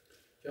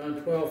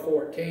 John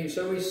 12:14.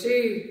 So we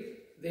see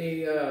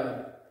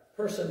the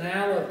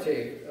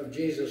personality of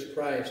Jesus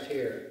Christ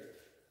here.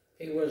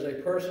 He was a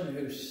person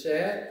who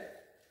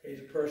sat. He's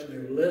a person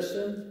who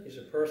listened. He's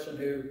a person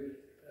who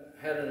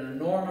had an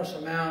enormous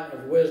amount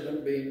of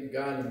wisdom, being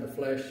God in the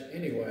flesh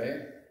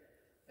anyway.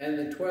 And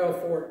the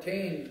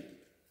 12:14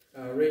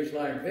 reads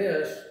like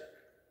this.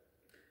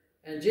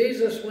 And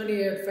Jesus, when he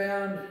had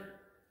found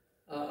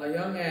a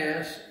young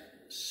ass,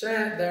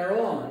 sat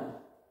thereon,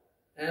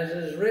 as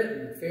is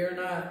written, fear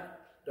not,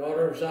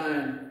 daughter of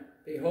Zion,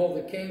 behold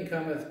the king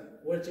cometh.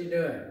 What's he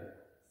doing?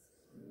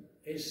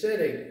 He's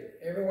sitting.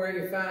 Everywhere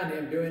you find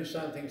him doing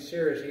something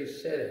serious,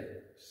 he's sitting.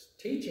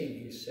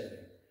 Teaching, he's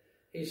sitting.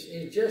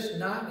 He's just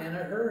not in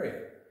a hurry.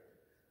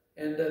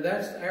 And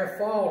that's our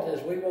fault,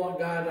 is we want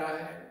God.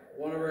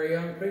 One of our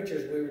young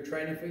preachers, we were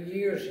training for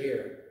years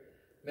here,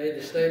 made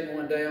the statement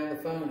one day on the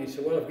phone. He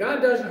said, well, if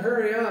God doesn't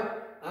hurry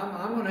up,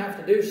 I'm going to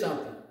have to do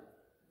something.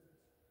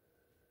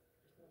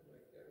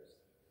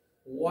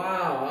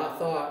 Wow, I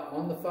thought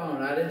on the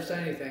phone, I didn't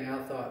say anything.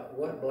 I thought,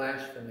 what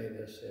blasphemy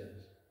this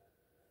is.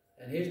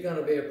 And he's going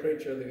to be a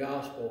preacher of the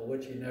gospel,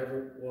 which he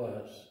never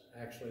was.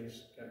 Actually,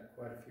 he's got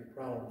quite a few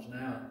problems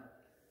now.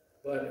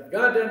 But if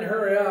God doesn't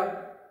hurry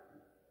up,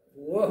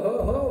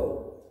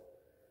 whoa-ho-ho.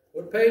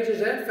 What page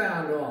is that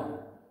found on?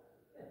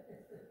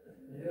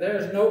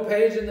 There's no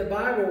page in the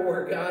Bible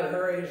where God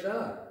hurries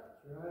up.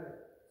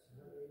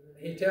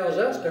 He tells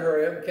us to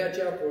hurry up and catch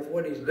up with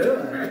what he's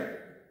doing.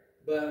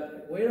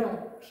 But we don't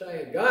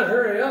say, God,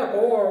 hurry up,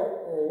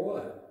 or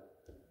what?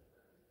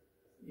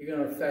 You're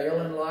going to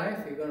fail in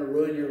life? You're going to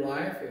ruin your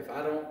life if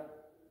I don't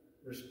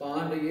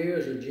respond to you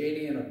as a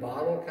genie in a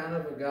bottle kind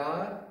of a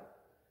God?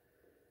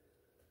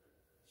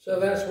 So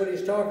that's what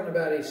he's talking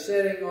about. He's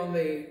sitting on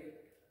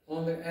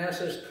the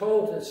ass's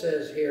colt, it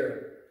says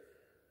here.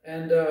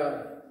 And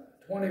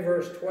 20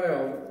 verse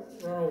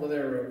 12, run over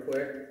there real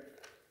quick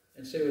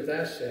and see what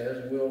that says,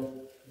 and we'll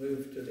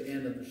move to the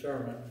end of the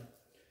sermon.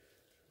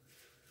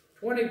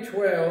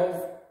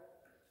 20:12,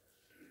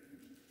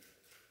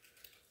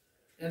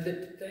 and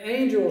the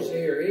angels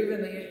here,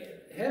 even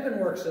heaven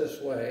works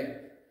this way.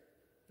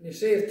 And you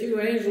see the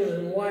two angels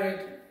in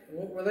white,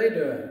 what were they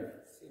doing?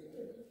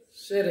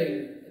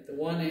 Sitting at the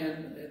one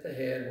end at the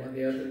head, one at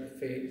the other at the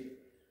feet.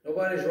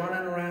 Nobody's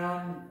running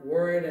around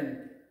worried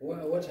and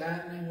what's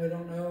happening, we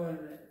don't know. And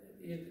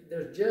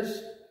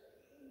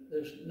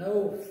there's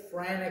no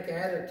frantic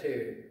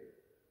attitude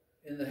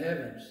in the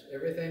heavens.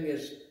 Everything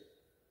is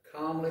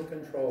calmly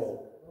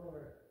controlled.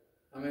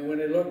 I mean, when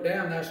they look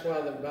down, that's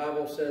why the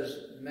Bible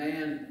says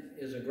man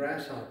is a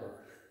grasshopper.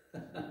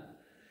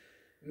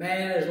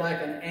 Man is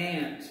like an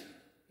ant.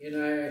 You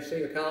know, you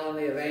see a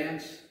colony of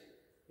ants,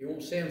 you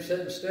won't see them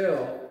sitting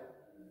still.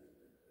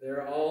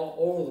 They're all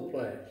over the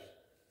place.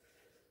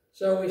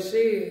 So we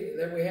see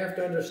that we have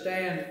to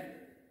understand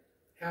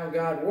how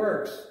God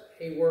works.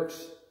 He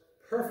works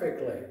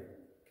perfectly,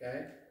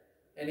 okay?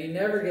 And he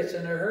never gets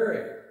in a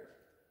hurry.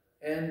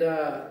 And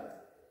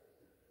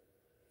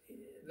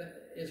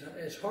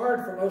it's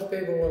hard for most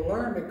people to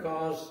learn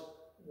because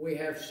we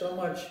have so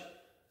much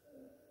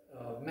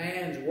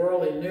man's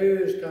worldly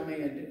news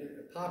coming in,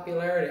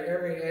 popularity.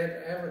 Every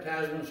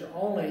advertisements are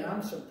only.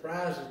 I'm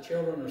surprised that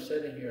children are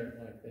sitting here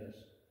like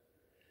this.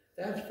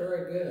 That's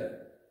very good,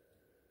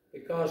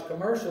 because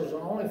commercials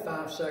are only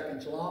 5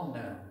 seconds long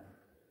now.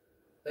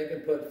 They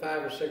can put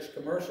 5 or 6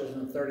 commercials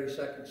in a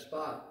 30-second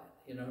spot,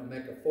 you know, and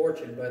make a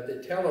fortune. But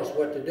they tell us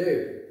what to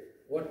do,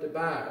 what to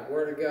buy,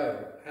 where to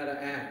go, how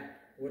to act,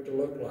 what to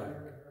look like.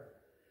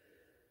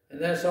 And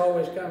that's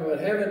always coming. But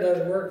heaven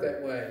doesn't work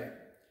that way.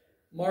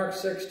 Mark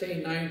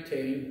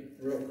 16:19,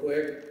 real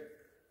quick.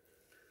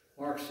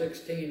 Mark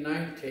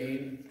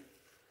 16:19,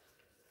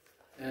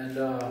 and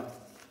the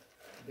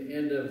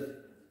end of the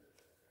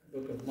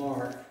book of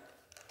Mark.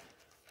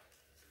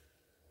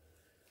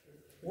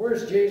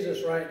 Where's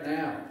Jesus right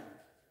now?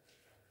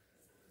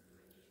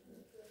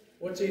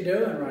 What's he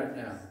doing right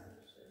now?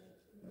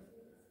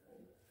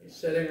 He's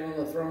sitting on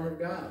the throne of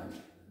God.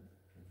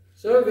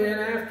 So then,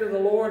 after the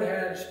Lord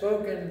had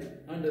spoken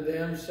unto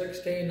them,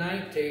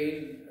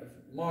 16:19 of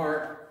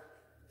Mark,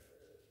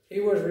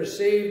 he was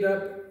received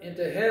up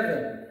into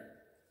heaven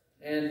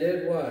and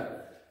did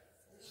what?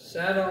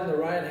 Sat on the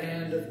right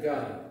hand of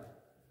God.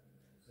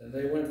 And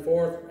they went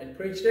forth and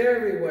preached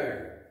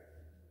everywhere.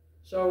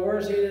 So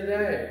where's he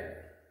today?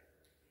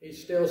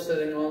 He's still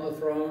sitting on the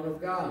throne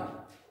of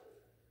God.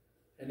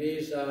 And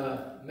he's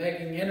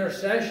making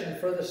intercession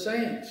for the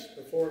saints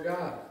before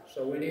God.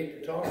 So we need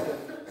to talk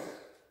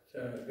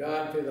to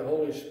God through the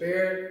Holy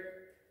Spirit.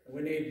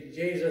 We need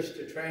Jesus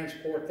to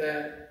transport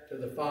that to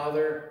the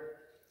Father.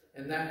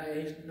 And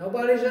that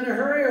nobody's in a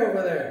hurry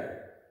over there.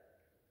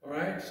 All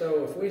right?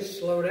 So if we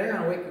slow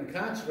down, we can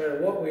concentrate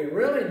on what we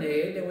really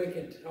need, and we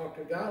can talk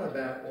to God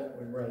about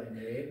what we really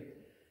need.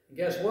 And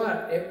guess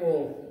what? It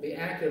will be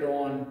acted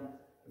on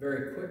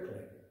very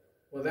quickly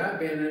without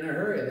being in a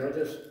hurry. They'll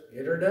just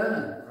get her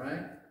done,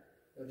 right?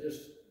 They'll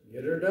just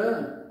get her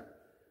done.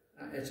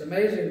 It's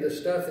amazing the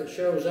stuff that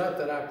shows up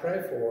that I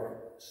pray for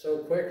so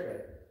quickly.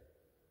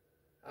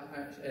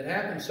 It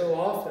happens so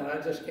often, I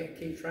just can't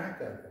keep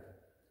track of it.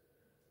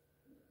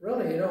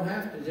 Really, you don't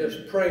have to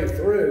just pray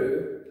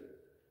through.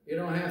 You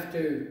don't have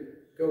to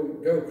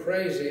go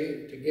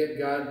crazy to get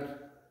God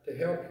to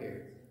help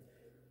you.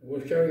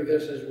 We'll show you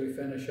this as we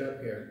finish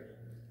up here.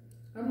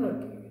 I'm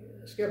going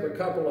to skip a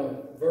couple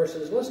of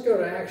verses. Let's go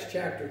to Acts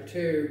chapter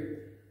 2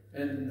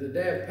 and the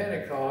day of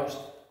Pentecost,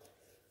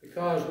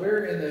 because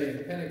we're in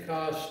the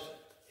Pentecost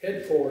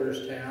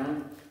headquarters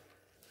town.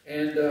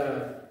 And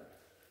if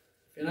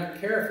you're not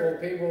careful,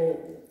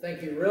 people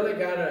think you really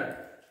got to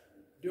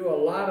do a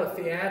lot of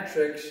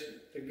theatrics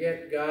to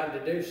get God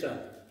to do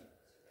something.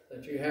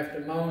 That you have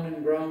to moan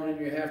and groan, and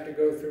you have to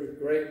go through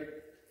great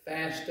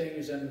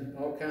fastings and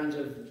all kinds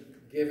of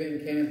giving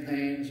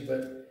campaigns.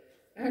 But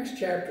Acts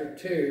chapter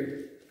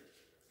 2,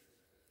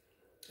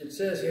 it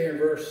says here in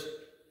verse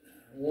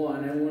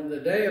 1, and when the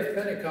day of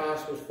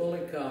Pentecost was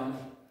fully come.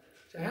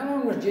 So how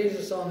long was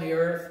Jesus on the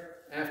earth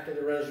after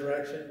the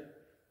resurrection?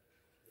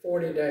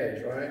 40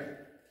 days, right?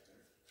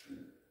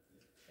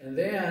 And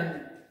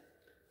then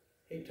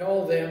he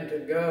told them to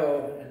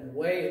go and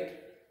wait.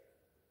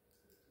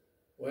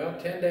 Well,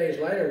 10 days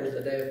later was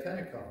the day of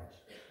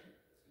Pentecost.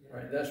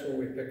 Right, that's where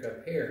we pick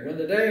up here. When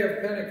the day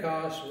of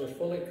Pentecost was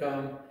fully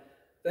come,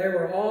 they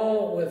were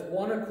all with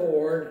one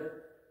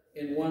accord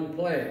in one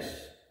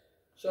place.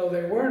 So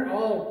they weren't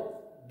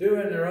all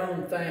doing their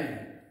own thing.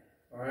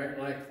 All right,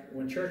 like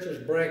when churches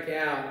break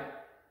out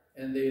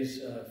in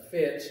these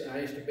fits.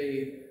 I used to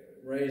be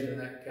raised in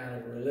that kind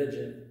of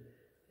religion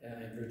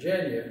in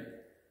Virginia.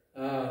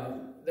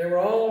 They were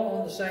all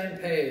on the same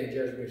page,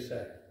 as we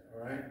say.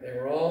 All right, they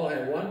were all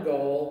had one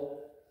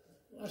goal.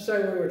 Let's say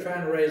we were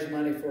trying to raise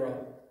money for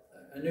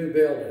a new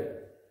building.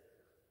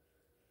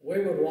 We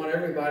would want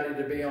everybody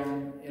to be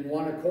in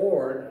one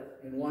accord,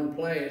 in one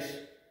place,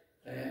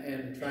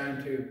 and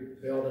trying to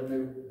build a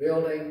new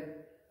building.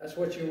 That's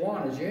what you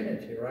want, is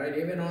unity, right?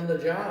 Even on the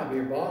job,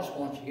 your boss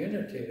wants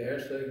unity there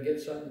so they can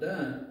get something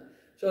done.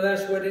 So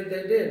that's what they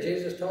did.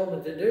 Jesus told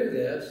them to do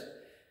this.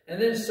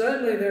 And then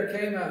suddenly there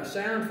came a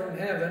sound from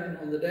heaven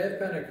on the day of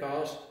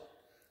Pentecost,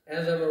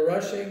 as of a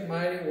rushing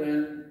mighty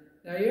wind.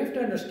 Now you have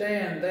to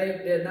understand,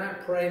 they did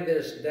not pray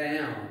this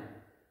down.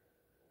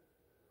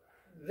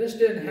 This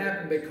didn't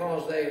happen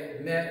because they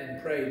met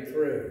and prayed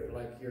through,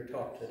 like you're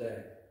taught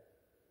today.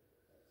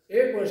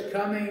 It was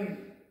coming,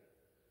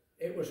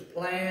 it was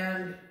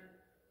planned,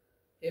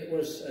 it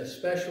was a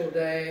special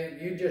day.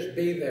 You just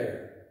be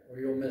there or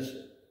you'll miss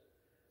it.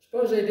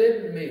 Suppose they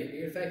didn't meet. Do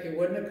you think he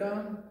wouldn't have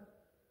come?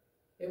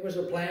 It was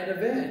a planned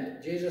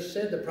event. Jesus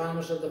said the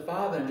promise of the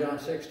Father in John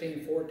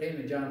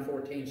 16:14 and John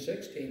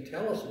 14:16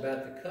 tell us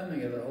about the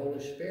coming of the Holy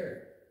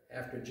Spirit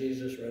after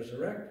Jesus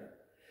resurrected.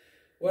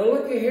 Well,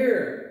 look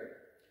here.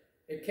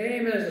 It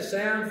came as a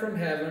sound from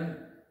heaven,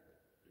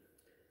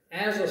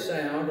 as a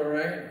sound, all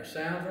right, a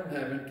sound from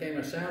heaven, came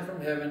a sound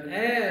from heaven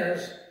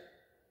as,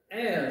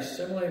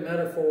 similarly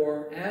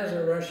metaphor, as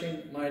a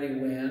rushing mighty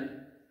wind,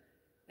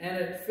 and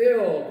it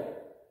filled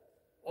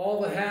all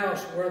the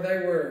house where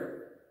they were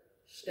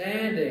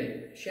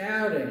standing,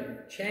 shouting,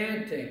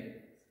 chanting.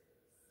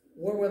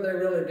 What were they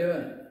really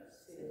doing?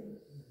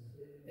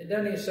 It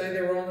doesn't even say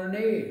they were on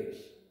their knees.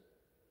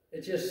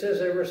 It just says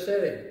they were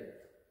sitting.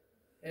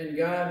 And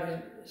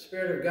God, the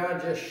Spirit of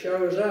God just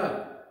shows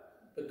up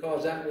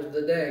because that was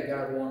the day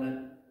God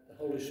wanted the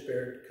Holy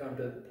Spirit to come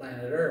to the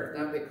planet Earth.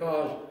 Not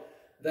because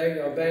they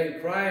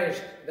obeyed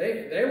Christ.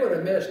 They would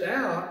have missed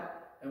out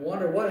and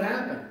wondered what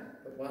happened.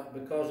 But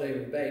because they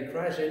obeyed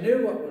Christ, they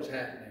knew what was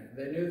happening.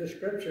 They knew the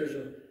scriptures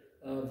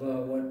of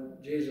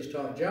what Jesus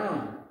taught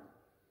John.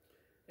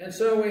 And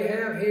so we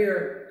have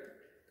here,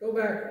 go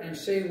back and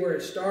see where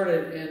it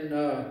started in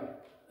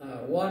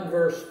 1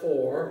 verse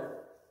 4.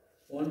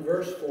 1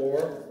 verse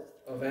 4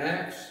 of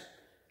Acts.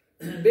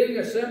 Being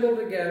assembled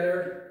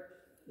together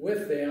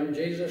with them,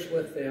 Jesus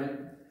with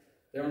them,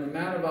 they're on the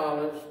Mount of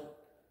Olives,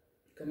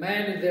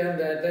 commanded them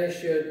that they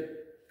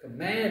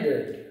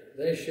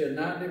should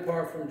not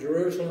depart from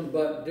Jerusalem,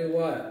 but do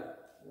what?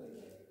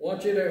 I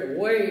want you to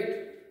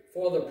wait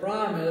for the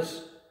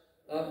promise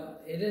of,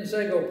 he didn't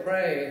say go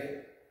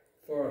pray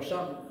for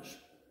something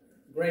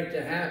great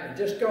to happen.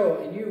 Just go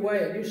and you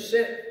wait. You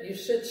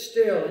sit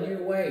still and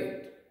you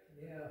wait.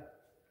 Yeah.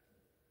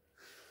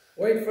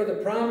 Wait for the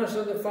promise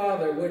of the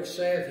Father, which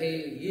saith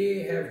he, ye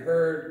have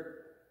heard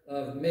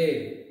of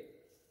me.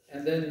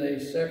 And then the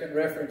second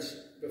reference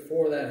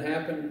before that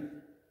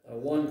happened,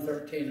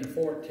 1:13 and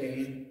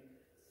 14.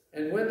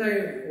 And when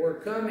they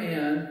were come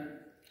in,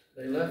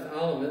 they left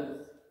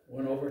Olivet,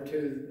 went over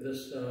to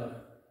this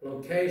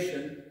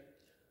location.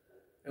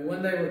 And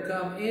when they were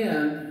come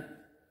in,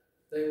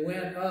 they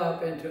went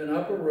up into an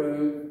upper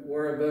room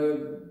where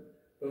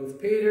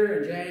both Peter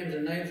and James,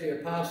 and names the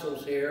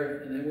apostles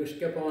here, and then we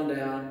skip on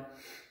down.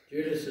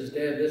 Judas is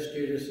dead. This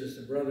Judas is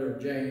the brother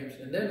of James.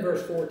 And then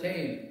verse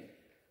 14.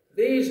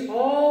 These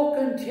all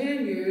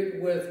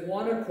continued with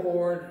one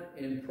accord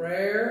in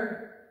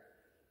prayer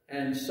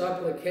and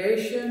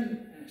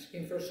supplication,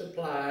 asking for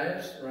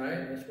supplies,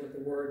 right? That's what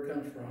the word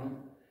comes from.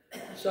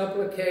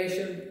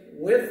 Supplication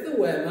with the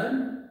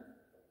women.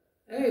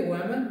 Hey,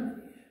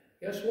 women,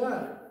 guess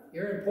what?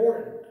 You're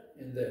important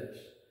in this.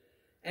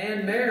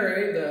 And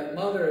Mary, the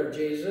mother of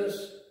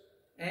Jesus,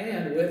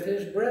 and with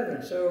his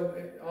brethren. So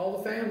all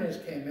the families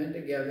came in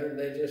together.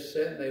 They just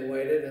sat and they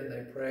waited and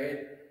they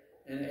prayed.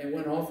 And it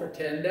went on for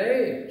 10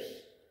 days,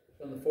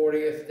 from the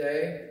 40th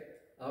day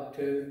up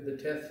to the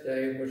 10th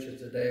day, which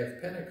is the day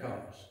of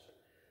Pentecost.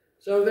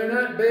 So they're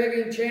not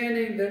begging,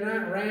 chanting, they're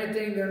not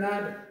ranting, they're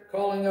not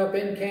calling up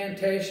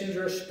incantations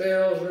or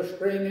spells or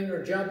screaming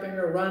or jumping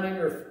or running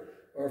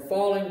or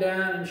falling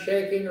down and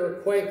shaking or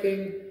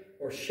quaking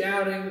or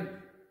shouting,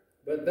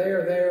 but they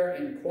are there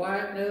in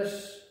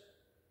quietness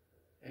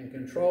and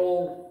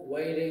controlled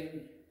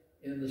waiting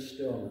in the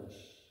stillness.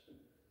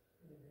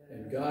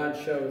 And God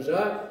shows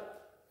up.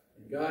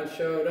 God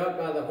showed up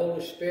by the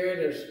Holy Spirit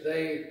as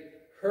they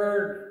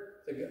heard.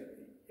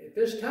 At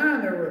this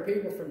time, there were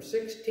people from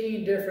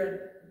 16 different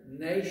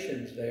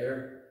nations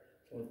there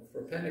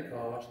for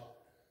Pentecost,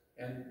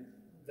 and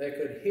they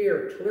could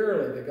hear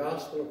clearly the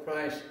gospel of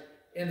Christ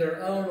in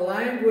their own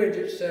language,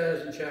 it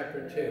says in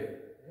chapter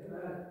 2.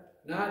 Amen.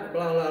 Not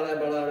blah, blah, blah,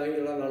 blah,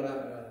 blah, blah,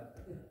 blah.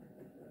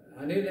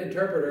 I need an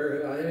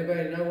interpreter.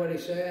 Anybody know what he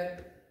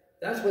said?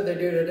 That's what they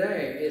do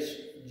today.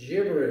 It's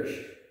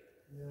gibberish.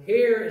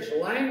 Here is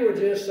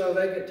languages so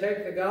they could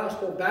take the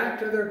gospel back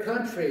to their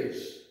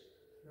countries.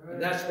 Right.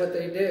 And that's what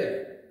they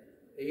did.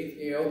 The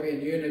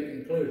Ethiopian eunuch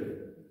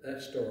included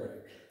that story.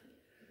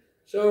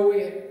 So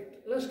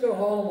let's go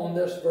home on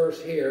this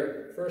verse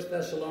here, 1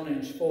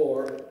 Thessalonians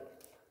 4.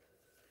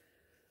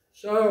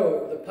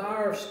 So the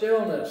power of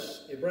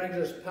stillness, it brings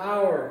us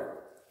power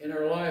in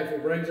our life.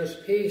 It brings us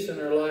peace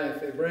in our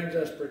life. It brings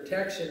us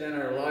protection in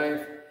our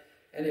life.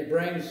 And it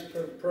brings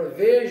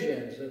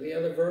provisions. The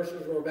other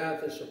verses were about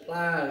the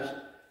supplies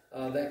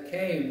that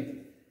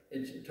came.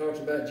 It talks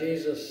about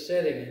Jesus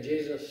sitting and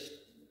Jesus.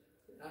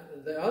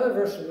 The other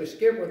verses we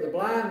skipped were the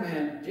blind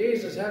man.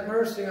 Jesus, have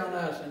mercy on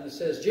us. And it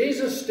says,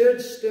 Jesus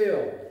stood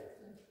still.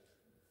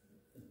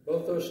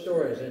 Both those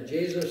stories. And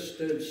Jesus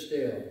stood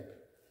still.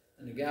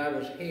 And the guy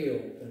was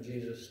healed when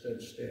Jesus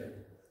stood still.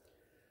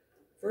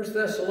 1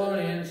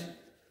 Thessalonians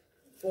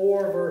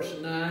 4, verse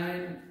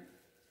 9.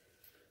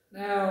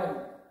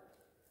 Now,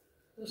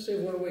 let's see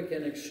what we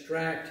can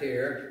extract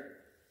here.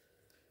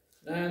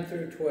 9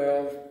 through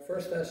 12. 1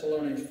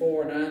 Thessalonians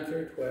 4, 9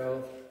 through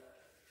 12.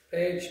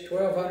 Page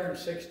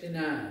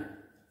 1269.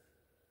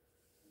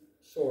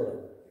 Sort of.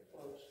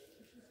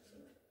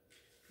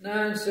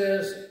 9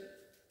 says,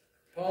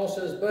 Paul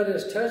says, but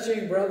as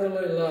touching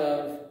brotherly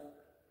love,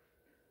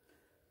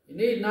 you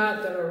need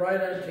not that I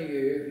write unto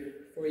you,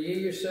 for ye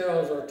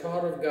yourselves are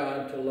taught of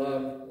God to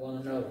love one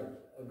another.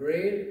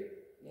 Agreed?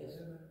 Yes.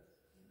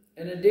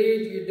 And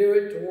indeed you do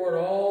it toward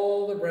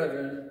all the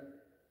brethren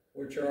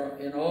which are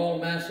in all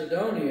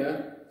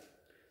Macedonia.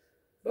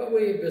 But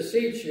we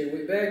beseech you,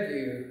 we beg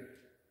you,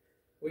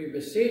 we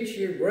beseech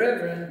you,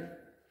 brethren,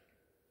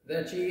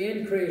 that ye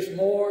increase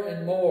more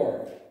and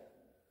more,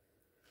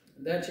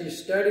 that ye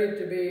study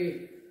to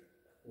be,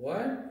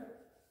 what?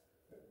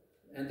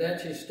 And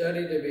that you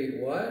study to be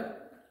what?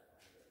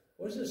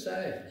 What does it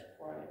say?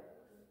 Quiet.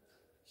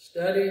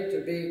 Study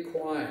to be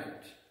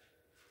quiet.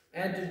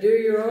 And to do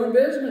your own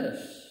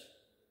business.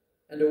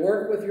 And to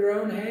work with your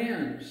own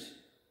hands,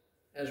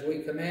 as we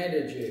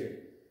commanded you.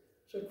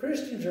 So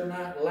Christians are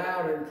not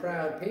loud and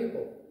proud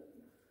people.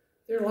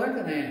 They're like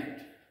an ant.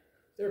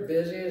 They're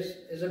busy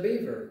as a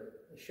beaver.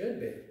 They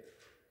should be.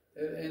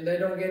 And they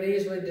don't get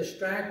easily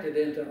distracted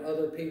into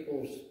other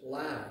people's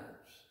lives.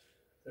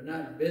 They're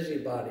not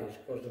busybodies,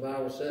 because the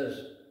Bible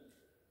says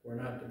we're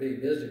not to be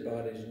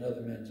busybodies in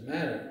other men's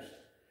matters.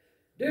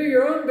 Do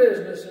your own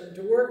business and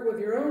to work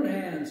with your own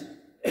hands,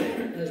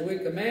 as we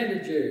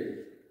commanded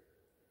you.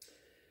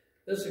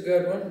 This is a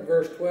good one,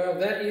 verse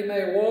 12. That ye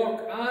may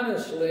walk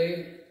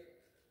honestly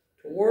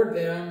toward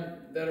them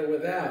that are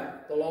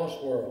without, the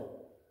lost world.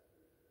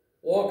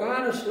 Walk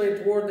honestly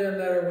toward them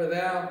that are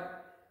without,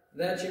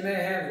 that you may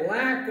have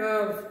lack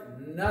of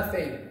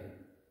nothing.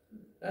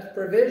 That's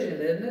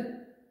provision, isn't it?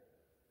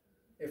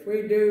 If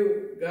we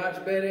do God's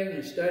bidding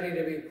and study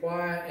to be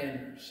quiet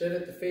and sit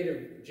at the feet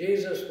of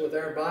Jesus with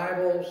our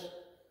Bibles,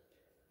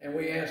 and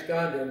we ask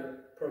God to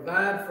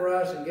provide for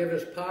us and give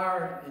us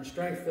power and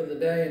strength for the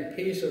day and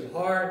peace of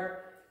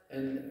heart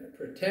and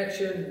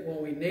protection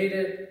when we need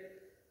it.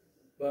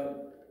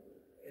 But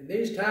in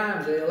these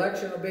times, the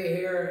election will be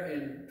here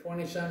in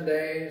 20-some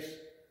days,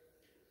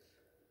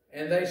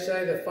 and they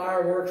say the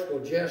fireworks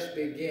will just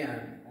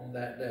begin on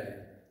that day.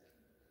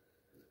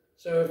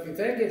 So if you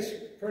think it's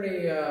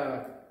pretty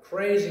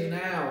crazy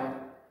now,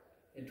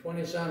 in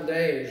 20-some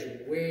days,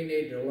 we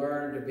need to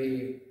learn to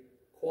be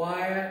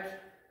quiet.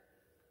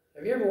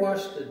 Have you ever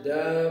watched a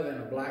dove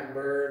and a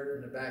blackbird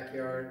in the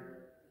backyard?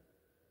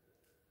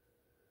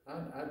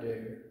 I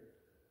do.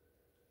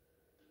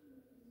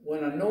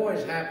 When a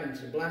noise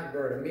happens, the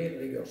blackbird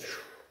immediately goes,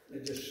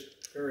 it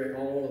just scurries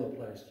all over the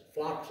place.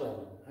 Flocks of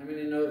them. How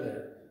many know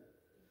that?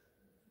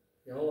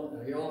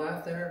 Are y'all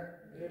out there?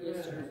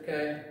 Yes, sir.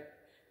 Okay.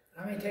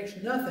 I mean, it takes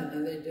nothing,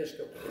 and they just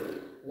go,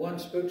 one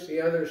spooks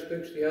the other,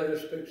 spooks the other,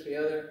 spooks the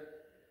other.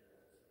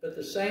 But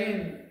the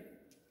same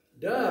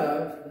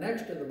dove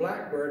next to the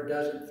blackbird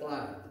doesn't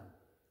fly.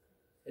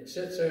 It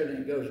sits there and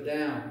it goes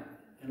down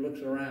and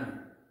looks around.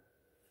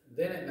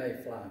 Then it may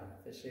fly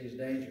if it sees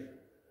danger.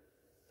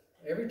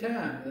 Every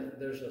time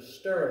there's a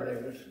stir,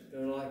 they just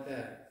go like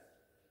that.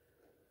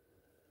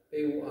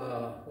 Be,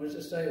 what does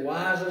it say?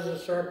 Wise as a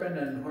serpent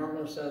and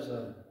harmless as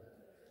a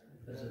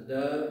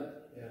dove.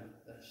 Yeah,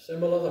 the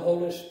symbol of the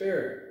Holy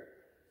Spirit.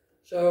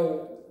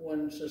 So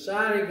when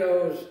society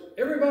goes,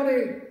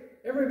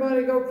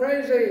 everybody go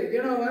crazy,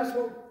 you know, that's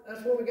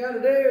what we got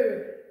to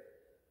do.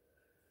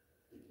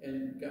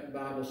 And the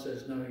Bible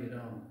says, no, you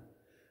don't.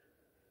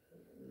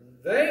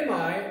 They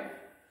might,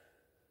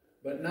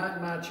 but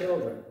not my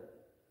children.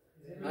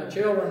 My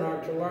children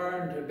are to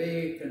learn to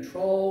be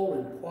controlled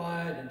and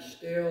quiet and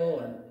still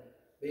and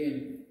be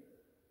in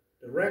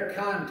direct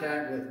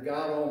contact with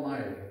God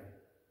Almighty.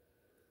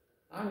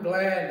 I'm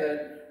glad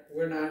that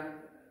we're not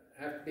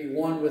have to be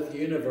one with the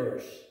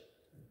universe.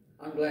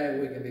 I'm glad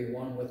we can be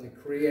one with the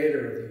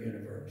Creator of the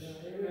universe.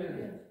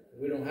 Amen.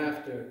 We don't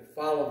have to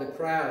follow the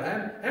crowd.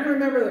 And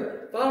remember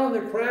that following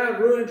the crowd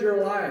ruined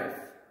your life.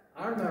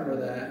 I remember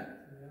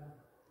that.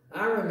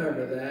 I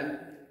remember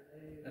that.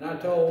 And I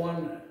told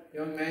one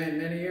young man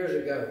many years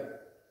ago,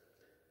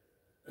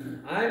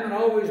 I haven't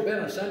always been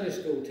a Sunday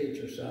school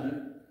teacher,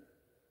 son.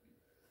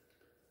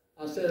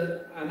 I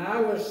said, and I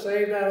was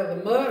saved out of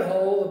the mud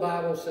hole, the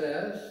Bible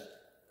says,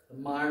 the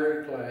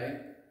miry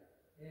clay.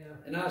 Yeah.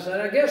 And I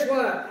said, guess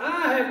what?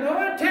 I have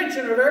no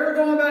intention of ever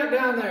going back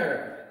down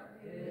there.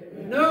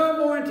 Amen. No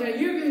more intention.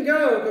 You can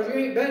go because you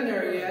ain't been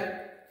there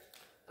yet.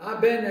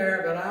 I've been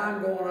there, but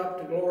I'm going up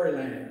to glory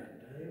land.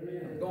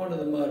 Amen. I'm going to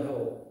the mud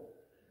hole.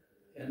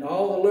 And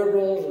all the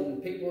liberals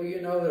and people you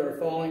know that are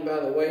falling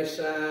by the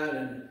wayside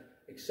and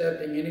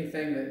accepting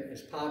anything that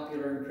is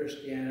popular in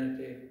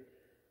Christianity,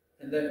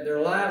 and that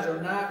their lives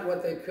are not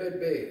what they could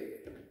be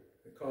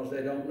because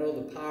they don't know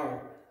the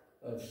power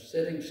of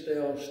sitting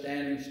still,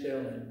 standing still,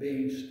 and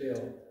being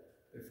still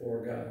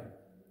before God.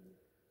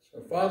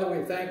 So, Father,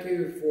 we thank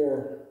you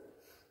for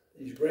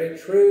these great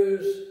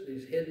truths,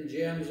 these hidden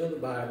gems of the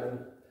Bible.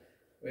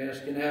 We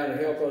ask you now to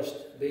help us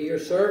be your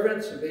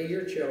servants and be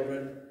your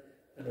children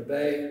and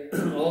obey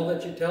all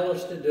that you tell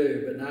us to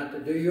do, but not to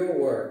do your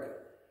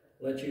work.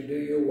 Let you do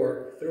your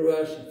work through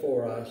us and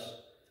for us.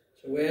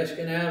 So we ask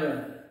you now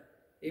to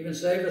even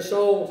save a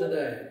soul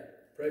today.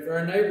 Pray for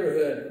our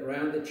neighborhood,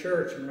 around the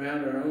church, and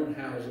around our own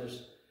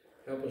houses.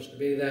 Help us to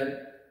be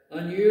that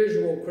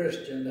unusual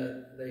Christian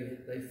that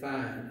they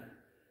find.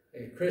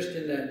 A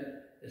Christian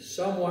that is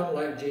somewhat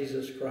like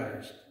Jesus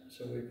Christ.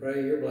 So we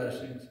pray your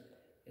blessings.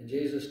 In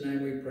Jesus'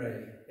 name we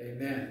pray.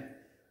 Amen.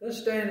 Let's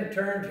stand and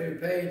turn to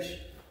page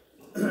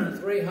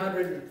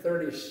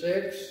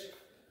 336.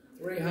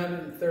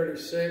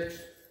 336.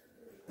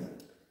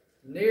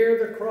 Near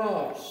the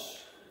cross.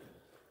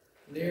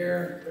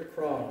 Near the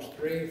cross,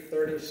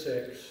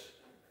 336,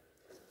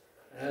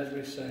 as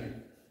we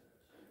sing.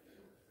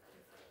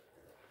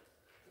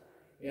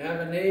 You have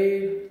a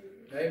need,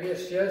 Maybe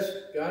it's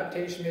just God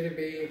teach me to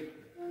be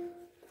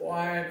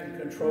quiet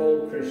and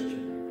controlled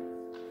Christian.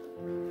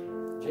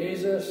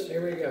 Jesus,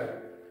 here we go.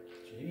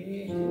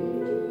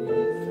 Jesus.